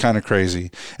 It's kind of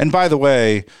crazy. And by the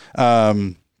way,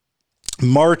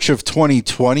 March of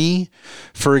 2020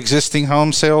 for existing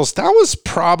home sales, that was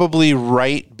probably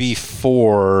right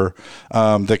before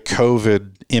the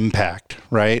COVID impact,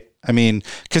 right? I mean,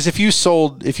 because if you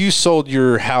sold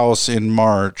your house in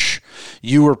March,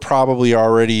 you were probably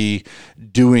already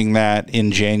doing that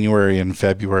in January and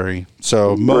February.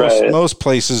 So most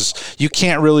places, you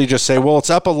can't really just say, well, it's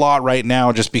up a lot right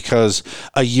now just because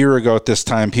a year ago at this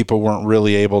time people weren't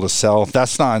really able to sell.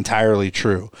 That's not entirely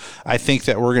true. I think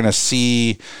that we're going to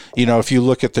see, if you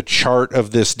look at the chart of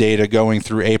this data going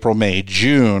through April, May,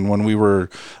 June, when we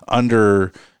were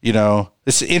under,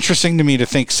 it's interesting to me to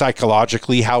think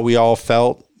psychologically how we all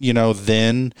felt,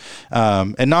 then,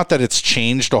 and not that it's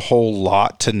changed a whole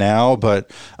lot to now,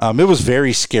 but it was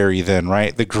very scary then,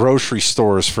 right? The grocery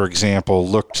stores, for example,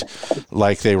 looked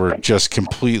like they were just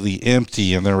completely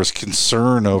empty, and there was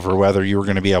concern over whether you were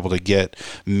going to be able to get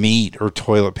meat or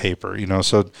toilet paper,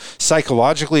 so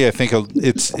psychologically, I think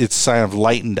it's kind of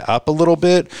lightened up a little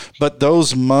bit, but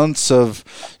those months of,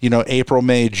 April,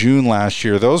 May, June last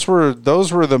year, those were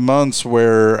the months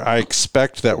where I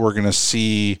expect that we're going to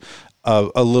see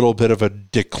a little bit of a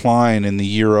decline in the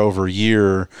year over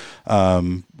year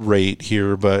rate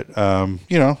here, but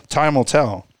time will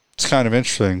tell. It's kind of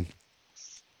interesting.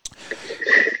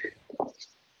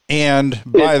 And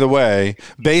by the way,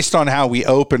 based on how we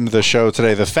opened the show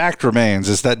today, the fact remains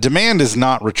is that demand is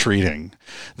not retreating.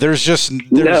 There's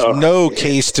no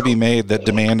case to be made that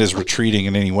demand is retreating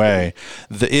in any way.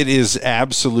 It is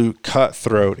absolute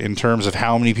cutthroat in terms of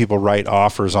how many people write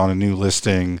offers on a new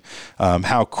listing,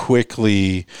 how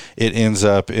quickly it ends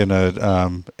up in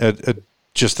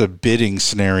just a bidding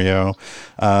scenario.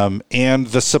 And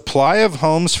the supply of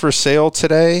homes for sale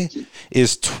today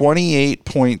is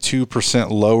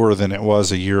 28.2% lower than it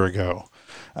was a year ago.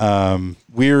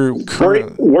 Were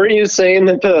you saying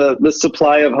that the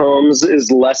supply of homes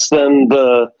is less than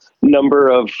the number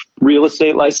of real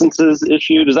estate licenses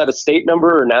issued? Is that a state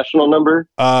number or national number?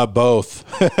 Both.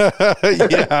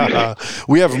 Yeah.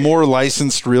 We have more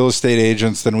licensed real estate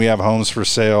agents than we have homes for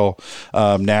sale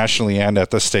nationally and at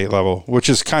the state level, which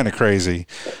is kind of crazy.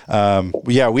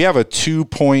 We have a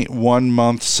 2.1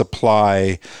 month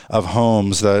supply of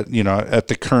homes that, at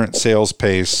the current sales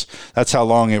pace, that's how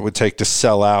long it would take to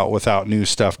sell out without new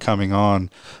stuff coming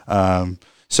on.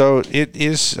 So it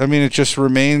is, I mean, it just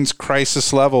remains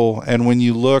crisis level. And when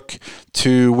you look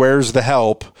to where's the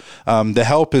help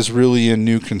is really in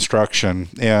new construction.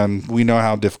 And we know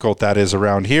how difficult that is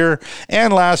around here.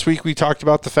 And last week we talked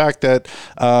about the fact that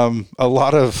a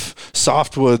lot of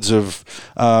softwoods have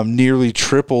nearly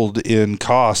tripled in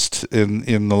cost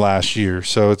in the last year.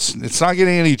 So it's not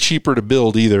getting any cheaper to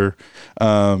build either.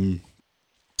 Now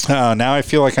I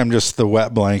feel like I'm just the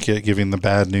wet blanket giving the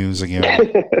bad news again.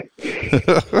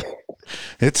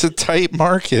 It's a tight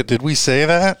market. Did we say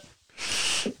that?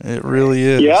 It really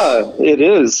is. Yeah, it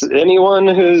is. Anyone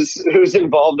who's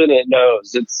involved in it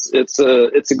knows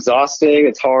it's exhausting.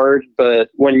 It's hard, but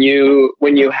when you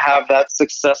have that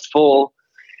successful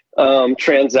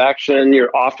transaction,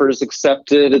 your offer's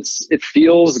accepted. It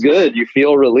feels good. You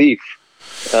feel relief.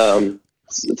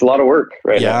 It's a lot of work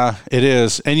right now. Yeah, it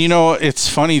is. And it's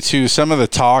funny too. Some of the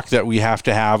talk that we have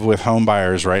to have with home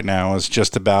buyers right now is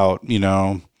just about,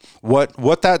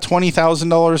 what that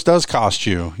 $20,000 does cost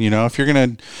you.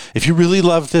 If you really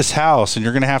love this house and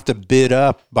you're going to have to bid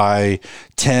up by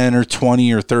 10 or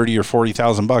 20 or 30 or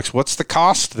 $40,000, what's the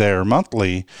cost there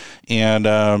monthly? And,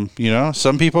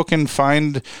 some people can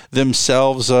find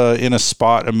themselves in a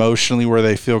spot emotionally where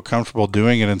they feel comfortable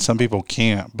doing it, and some people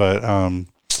can't. But,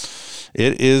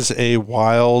 it is a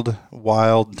wild,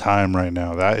 wild time right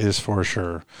now. That is for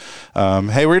sure.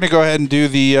 Hey, we're going to go ahead and do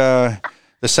the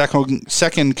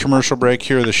second commercial break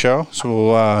here of the show. So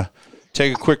we'll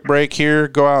take a quick break here,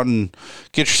 go out and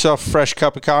get yourself a fresh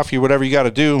cup of coffee, whatever you got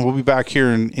to do. We'll be back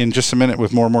here in just a minute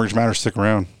with more Mortgage Matters. Stick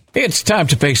around. It's time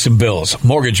to pay some bills.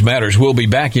 Mortgage Matters will be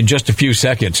back in just a few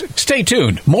seconds. Stay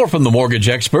tuned. More from the mortgage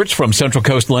experts from Central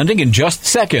Coast Lending in just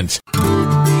seconds.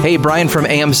 Hey, Brian from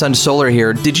AM Sun Solar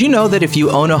here. Did you know that if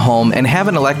you own a home and have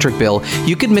an electric bill,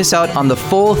 you could miss out on the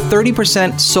full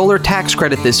 30% solar tax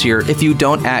credit this year if you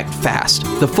don't act fast?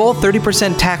 The full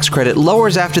 30% tax credit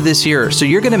lowers after this year, so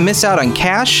you're going to miss out on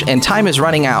cash and time is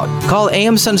running out. Call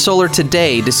AM Sun Solar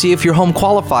today to see if your home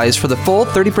qualifies for the full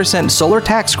 30% solar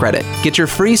tax credit. Get your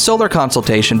free solar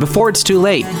consultation before it's too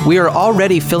late. We are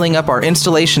already filling up our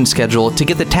installation schedule to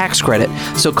get the tax credit,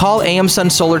 so call AM Sun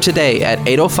Solar today at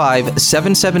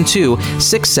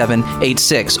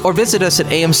 805-772-6786 or visit us at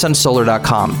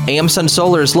amsunsolar.com. AM Sun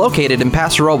Solar is located in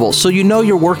Paso Robles, so you know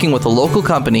you're working with a local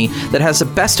company that has the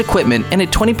best equipment and a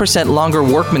 20% longer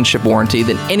workmanship warranty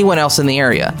than anyone else in the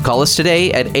area. Call us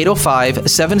today at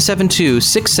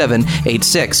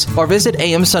 805-772-6786 or visit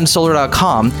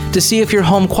amsunsolar.com to see if your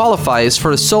home qualifies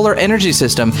for a solar energy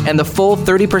system and the full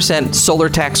 30% solar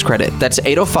tax credit. That's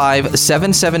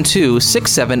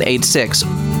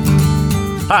 805-772-6786.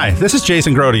 Hi, this is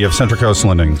Jason Grody of Central Coast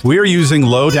Lending. We are using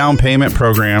low down payment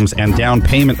programs and down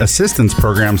payment assistance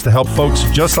programs to help folks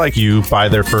just like you buy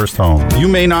their first home. You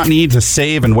may not need to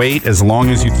save and wait as long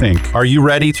as you think. Are you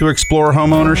ready to explore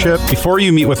home ownership? Before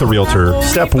you meet with a realtor,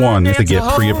 step one is to get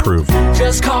pre-approved.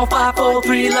 Just call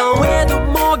 543-LOAN. We're the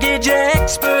mortgage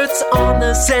experts on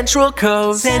the Central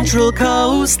Coast. Central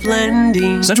Coast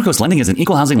Lending. Central Coast Lending is an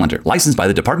equal housing lender licensed by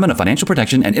the Department of Financial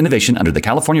Protection and Innovation under the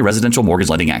California Residential Mortgage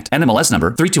Lending Act. NMLS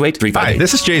number 328-358. Hi,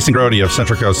 this is Jason Grody of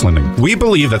Central Coast Lending. We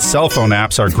believe that cell phone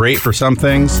apps are great for some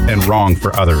things and wrong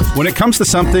for others. When it comes to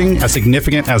something as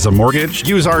significant as a mortgage,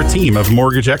 use our team of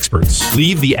mortgage experts.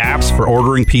 Leave the apps for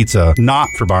ordering pizza, not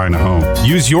for buying a home.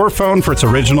 Use your phone for its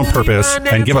original purpose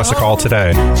and give us a call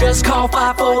today. Just call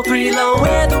 543-LOAN.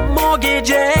 We're the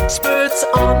mortgage experts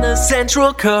on the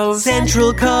Central Coast.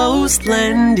 Central Coast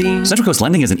Lending. Central Coast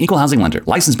Lending is an equal housing lender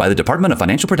licensed by the Department of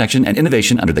Financial Protection and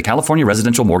Innovation under the California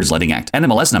Residential Mortgage Lending Act.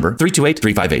 NMLS number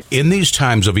 328-358. In these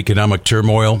times of economic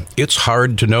turmoil, it's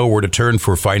hard to know where to turn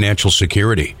for financial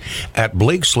security. At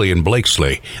Blakesley &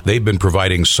 Blakesley, they've been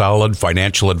providing solid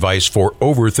financial advice for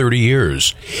over 30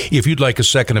 years. If you'd like a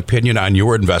second opinion on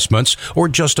your investments or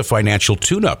just a financial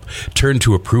tune-up, turn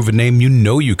to a proven name you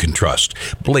know you can trust.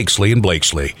 Blakesley &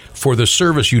 Blakesley. For the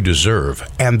service you deserve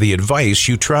and the advice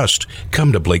you trust,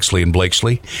 come to Blakesley &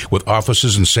 Blakesley with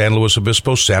offices in San Luis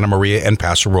Obispo, Santa Maria, and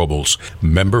Paso Robles.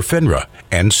 Member FINRA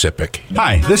and SIPC.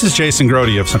 Hi, this is Jason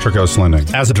Grody of Central Coast Lending.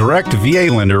 As a direct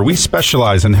VA lender, we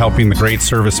specialize in helping the great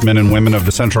servicemen and women of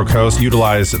the Central Coast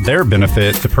utilize their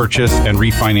benefit to purchase and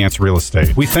refinance real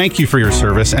estate. We thank you for your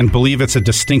service and believe it's a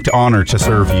distinct honor to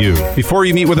serve you. Before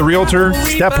you meet with a realtor,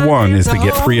 step one is to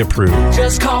get pre-approved.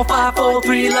 Just call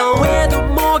 543-LOAN. We're the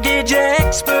mortgage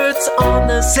experts on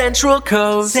the Central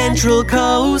Coast. Central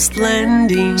Coast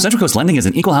Lending. Central Coast Lending is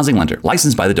an equal housing lender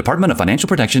licensed by the Department of Financial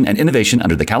Protection and Innovation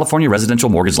under the California Residential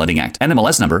Mortgage Lending Act.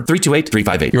 NMLS number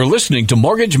 328-358. You're listening to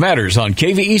Mortgage Matters on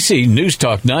KVEC News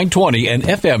Talk 920 and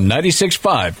FM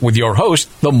 96.5 with your host,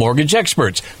 the mortgage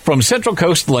experts from Central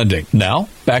Coast Lending. Now,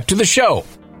 back to the show.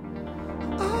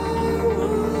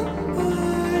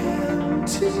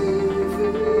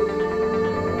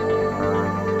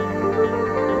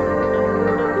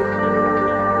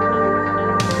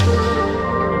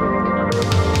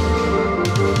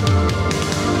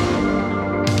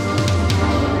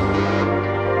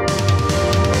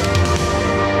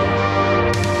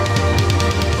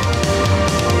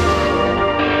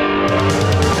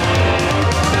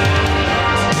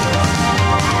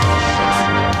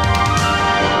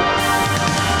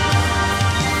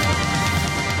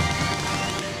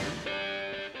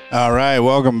 right,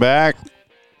 welcome back.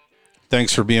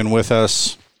 Thanks for being with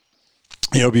us.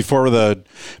 You know, before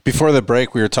the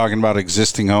break, we were talking about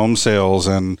existing home sales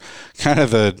and kind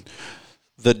of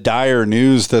the dire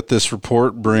news that this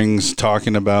report brings,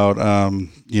 talking about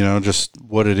you know, just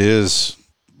what it is,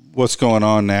 what's going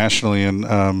on nationally,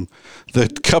 and the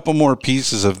couple more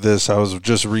pieces of this I was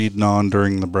just reading on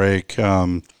during the break.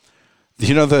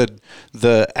 You know,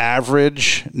 the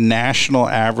average, national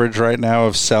average right now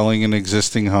of selling an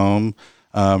existing home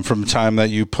from the time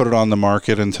that you put it on the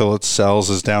market until it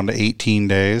sells is down to 18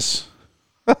 days.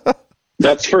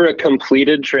 That's for a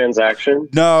completed transaction?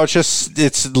 No,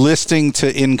 it's listing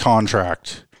to in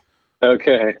contract.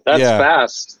 Okay, that's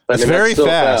fast. It's very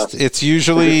fast. It's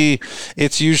usually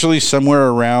somewhere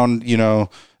around, you know,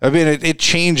 I mean, it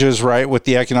changes, right, with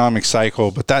the economic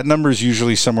cycle, but that number is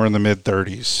usually somewhere in the mid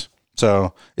 30s.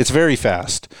 So it's very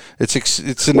fast. It's an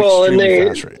extremely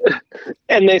fast rate.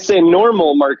 And they say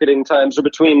normal marketing times are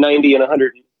between 90 and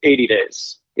 180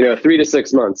 days. You know, 3 to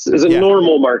 6 months is a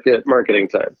normal marketing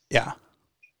time. Yeah.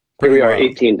 Here we are,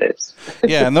 18 days.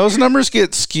 Yeah, and those numbers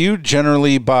get skewed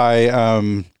generally by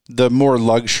the more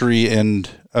luxury end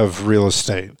of real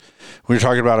estate. When you're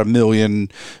talking about $1 million,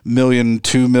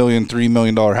 $2 million, $3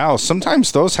 million house,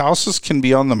 sometimes those houses can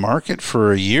be on the market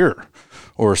for a year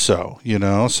or so, you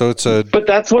know, so but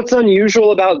that's what's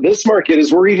unusual about this market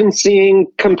is we're even seeing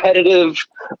competitive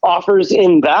offers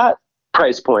in that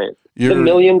price point, the $1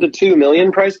 million to $2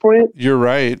 million price point. You're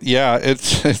right. Yeah.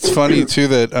 It's funny too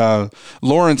that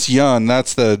Lawrence Yun,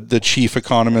 that's the chief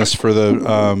economist for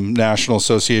the National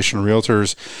Association of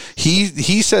Realtors.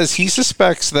 He says he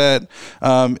suspects that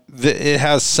it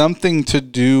has something to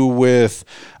do with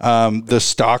the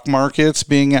stock markets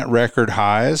being at record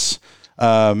highs.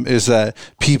 Is that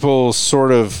people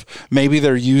sort of, maybe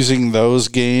they're using those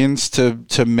gains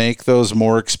to make those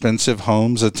more expensive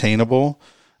homes attainable.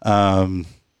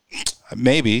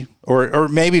 Maybe, or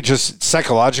maybe just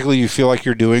psychologically you feel like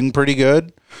you're doing pretty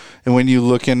good. And when you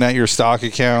look in at your stock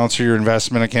accounts or your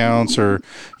investment accounts or,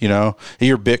 you know,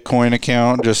 your Bitcoin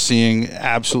account, just seeing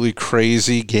absolutely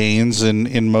crazy gains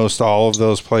in most all of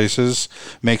those places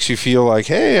makes you feel like,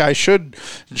 hey, I should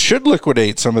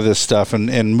liquidate some of this stuff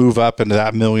and move up into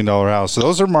that $1 million house. So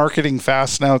those are marketing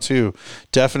fast now too.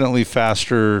 Definitely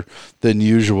faster than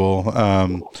usual.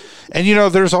 And, you know,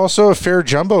 there's also a fair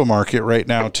jumbo market right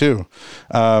now too.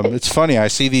 It's funny.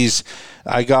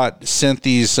 I got sent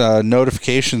these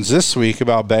notifications this week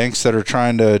about banks that are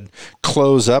trying to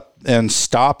close up and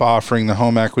stop offering the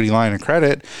home equity line of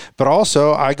credit. But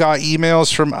also I got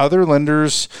emails from other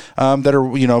lenders that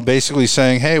are, you know, basically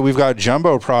saying, hey, we've got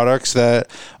jumbo products that,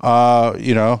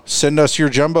 you know, send us your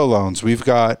jumbo loans. We've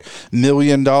got $1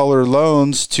 million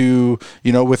loans to,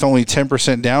 you know, with only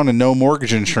 10% down and no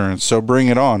mortgage insurance. So bring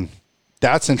it on.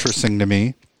 That's interesting to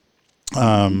me.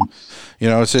 You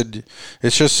know,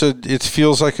 it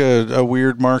feels like a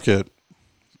weird market.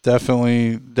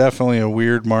 Definitely a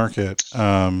weird market.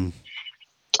 You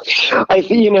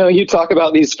know, you talk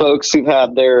about these folks who've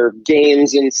had their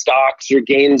gains in stocks or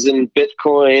gains in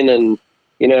Bitcoin, and,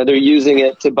 you know, they're using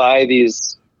it to buy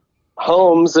these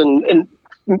homes and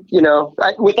you know,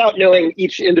 without knowing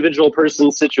each individual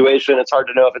person's situation, it's hard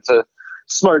to know if it's a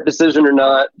smart decision or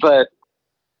not. But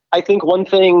I think one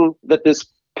thing that this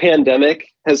pandemic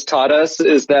has taught us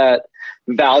is that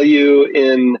value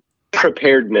in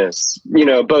preparedness, you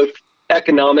know, both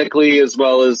economically as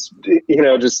well as, you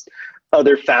know, just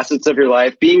other facets of your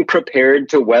life, being prepared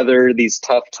to weather these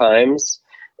tough times.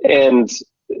 And,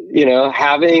 you know,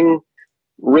 having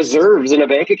reserves in a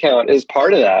bank account is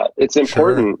part of that. It's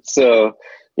important. Sure. So,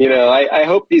 you know, I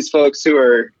hope these folks who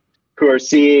are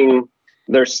seeing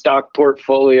their stock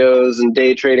portfolios and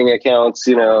day trading accounts,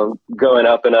 you know, going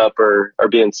up and up are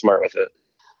being smart with it.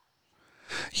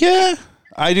 Yeah,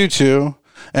 I do too.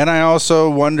 And I also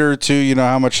wonder too, you know,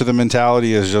 how much of the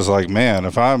mentality is just like, man,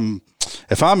 if I'm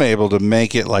able to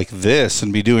make it like this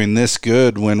and be doing this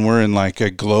good when we're in like a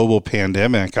global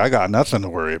pandemic, I got nothing to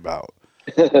worry about.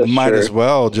 Might as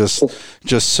well just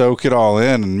soak it all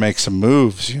in and make some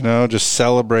moves, you know, just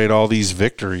celebrate all these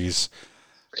victories.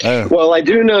 Well, I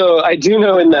do know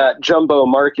in that jumbo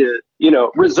market, you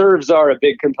know, reserves are a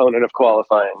big component of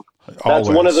qualifying. That's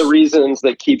one of the reasons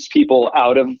that keeps people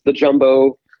out of the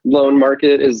jumbo loan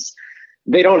market is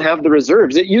they don't have the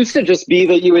reserves. It used to just be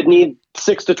that you would need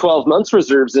 6 to 12 months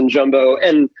reserves in jumbo.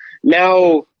 And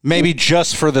now maybe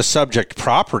just for the subject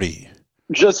property.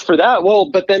 Just for that. Well,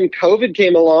 but then COVID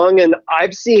came along and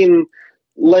I've seen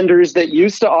lenders that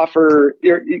used to offer,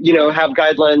 have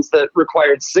guidelines that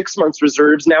required 6 months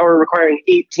reserves now are requiring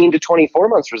 18 to 24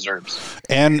 months reserves.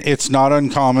 And it's not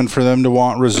uncommon for them to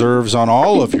want reserves on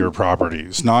all of your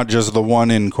properties, not just the one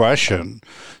in question.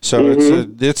 So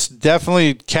it's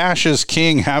definitely cash is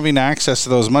king, having access to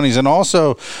those monies. And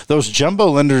also those jumbo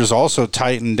lenders also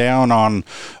tighten down on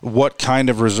what kind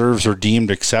of reserves are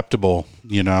deemed acceptable.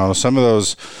 Some of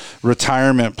those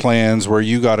retirement plans where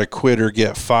you got to quit or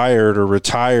get fired or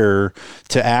retire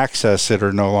to access it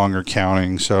are no longer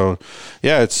counting. So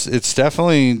yeah, it's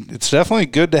definitely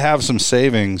good to have some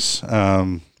savings,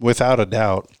 without a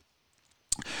doubt.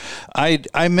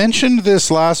 I mentioned this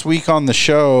last week on the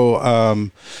show,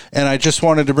 and I just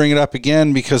wanted to bring it up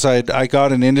again because I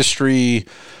got an industry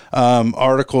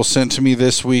article sent to me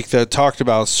this week that talked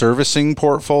about servicing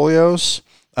portfolios.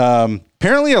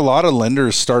 Apparently a lot of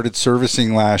lenders started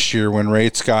servicing last year when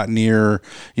rates got near,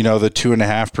 the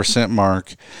 2.5%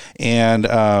 mark. And,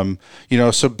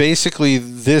 so basically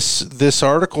this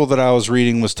article that I was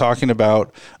reading was talking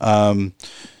about,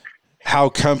 how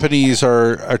companies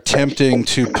are attempting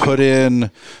to put in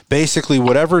basically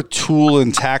whatever tool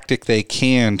and tactic they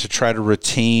can to try to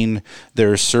retain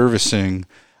their servicing,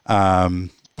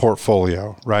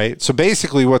 portfolio, right? So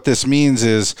basically what this means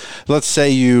is, let's say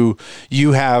you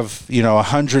have,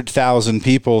 100,000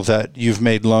 people that you've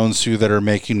made loans to that are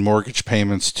making mortgage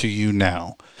payments to you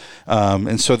now.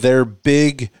 And so their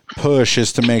big push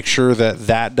is to make sure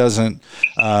that doesn't,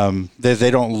 that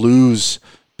they don't lose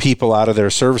people out of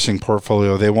their servicing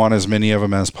portfolio. They want as many of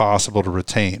them as possible to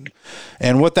retain.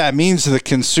 And what that means to the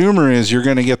consumer is you're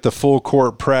going to get the full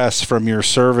court press from your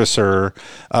servicer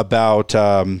about,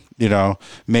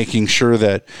 making sure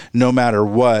that no matter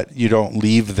what, you don't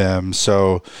leave them.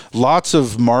 So lots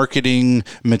of marketing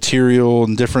material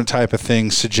and different type of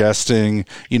things suggesting,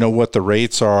 what the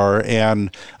rates are.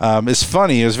 And it's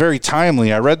funny, it was very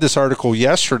timely. I read this article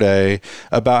yesterday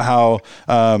about how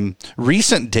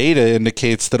recent data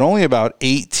indicates that only about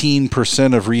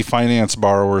 18% of refinance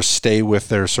borrowers stay with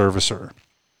their servicer.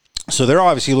 So they're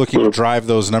obviously looking to drive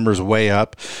those numbers way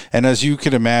up. And as you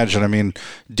can imagine, I mean,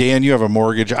 Dan, you have a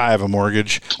mortgage. I have a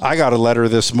mortgage. I got a letter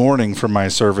this morning from my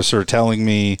servicer telling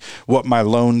me what my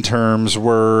loan terms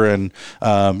were and,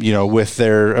 with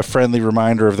a friendly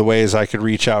reminder of the ways I could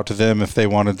reach out to them if they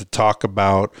wanted to talk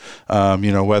about,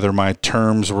 whether my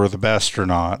terms were the best or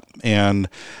not. And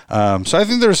so I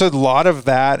think there's a lot of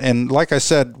that. And like I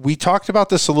said, we talked about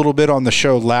this a little bit on the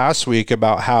show last week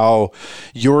about how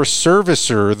your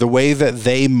servicer, the way that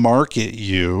they market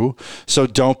you, so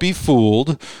don't be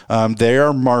fooled. They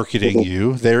are marketing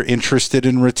you. They're interested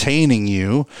in retaining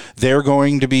you. They're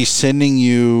going to be sending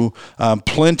you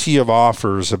plenty of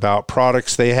offers about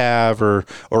products they have or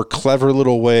clever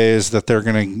little ways that they're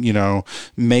going to,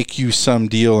 make you some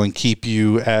deal and keep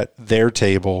you at their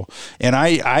table. And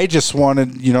I just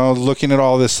wanted, looking at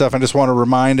all this stuff, I just want to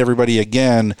remind everybody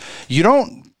again, you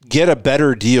don't get a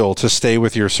better deal to stay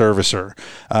with your servicer.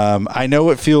 I know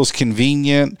it feels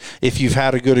convenient. If you've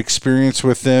had a good experience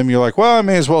with them, you're like, well, I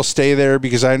may as well stay there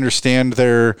because I understand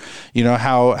their,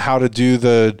 how to do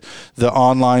the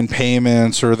online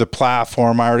payments or the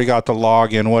platform. I already got the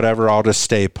login, whatever. I'll just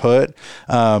stay put.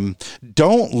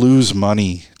 Don't lose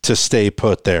money to stay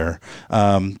put there.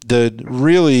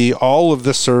 Really all of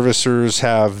the servicers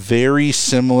have very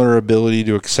similar ability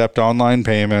to accept online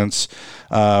payments.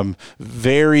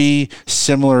 Very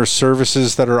similar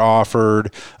services that are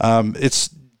offered.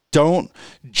 Don't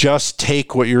just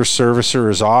take what your servicer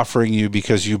is offering you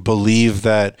because you believe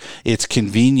that it's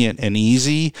convenient and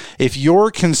easy. If you're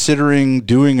considering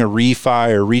doing a refi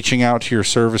or reaching out to your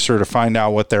servicer to find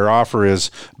out what their offer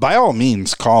is, by all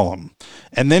means, call them.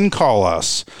 And then call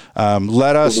us.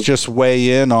 Let us just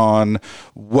weigh in on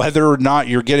whether or not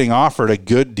you're getting offered a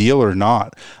good deal or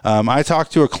not. I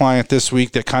talked to a client this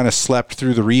week that kind of slept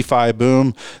through the refi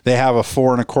boom. They have a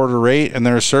 4.25% rate, and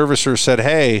their servicer said,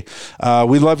 "Hey,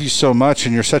 we love you so much,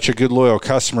 and you're such a good loyal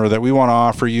customer that we want to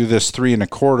offer you this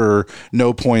 3.25%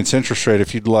 no points interest rate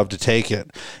if you'd love to take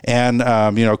it." And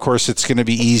of course, it's going to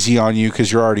be easy on you because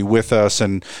you're already with us,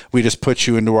 and we just put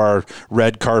you into our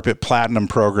red carpet platinum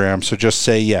program. So just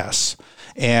say yes.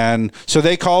 And so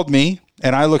they called me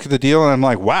and I look at the deal and I'm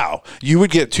like, wow, you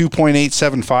would get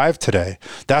 2.875 today.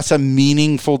 That's a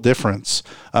meaningful difference,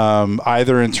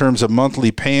 either in terms of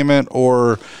monthly payment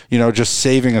or, just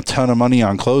saving a ton of money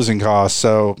on closing costs.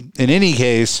 So in any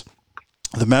case,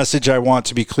 The message I want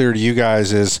to be clear to you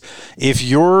guys is if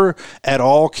you're at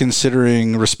all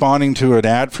considering responding to an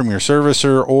ad from your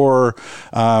servicer or,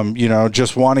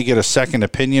 just want to get a second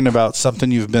opinion about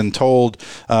something you've been told,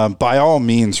 by all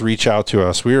means, reach out to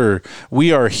us.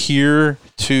 We are here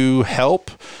to help.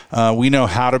 We know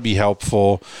how to be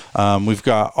helpful. We've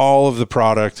got all of the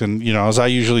product. And, as I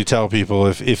usually tell people,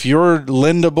 if you're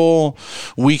lendable,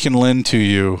 we can lend to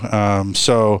you.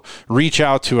 So reach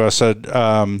out to us.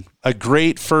 A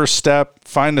great first step,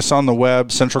 find us on the web,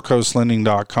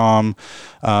 centralcoastlending.com.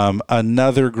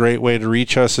 Another great way to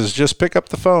reach us is just pick up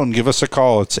the phone. Give us a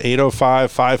call. It's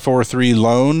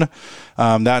 805-543-LOAN.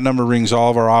 That number rings all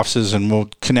of our offices, and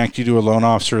we'll connect you to a loan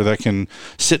officer that can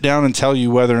sit down and tell you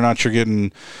whether or not you're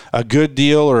getting a good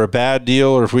deal or a bad deal,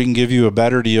 or if we can give you a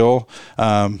better deal.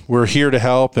 We're here to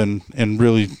help and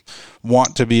really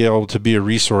want to be able to be a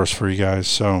resource for you guys.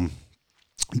 So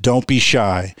don't be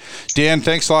shy. Dan,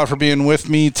 thanks a lot for being with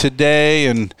me today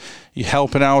and you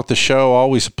helping out with the show.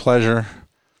 Always a pleasure.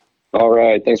 All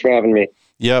right. Thanks for having me.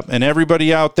 Yep. And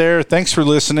everybody out there, thanks for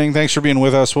listening. Thanks for being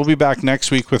with us. We'll be back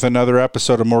next week with another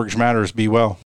episode of Mortgage Matters. Be well.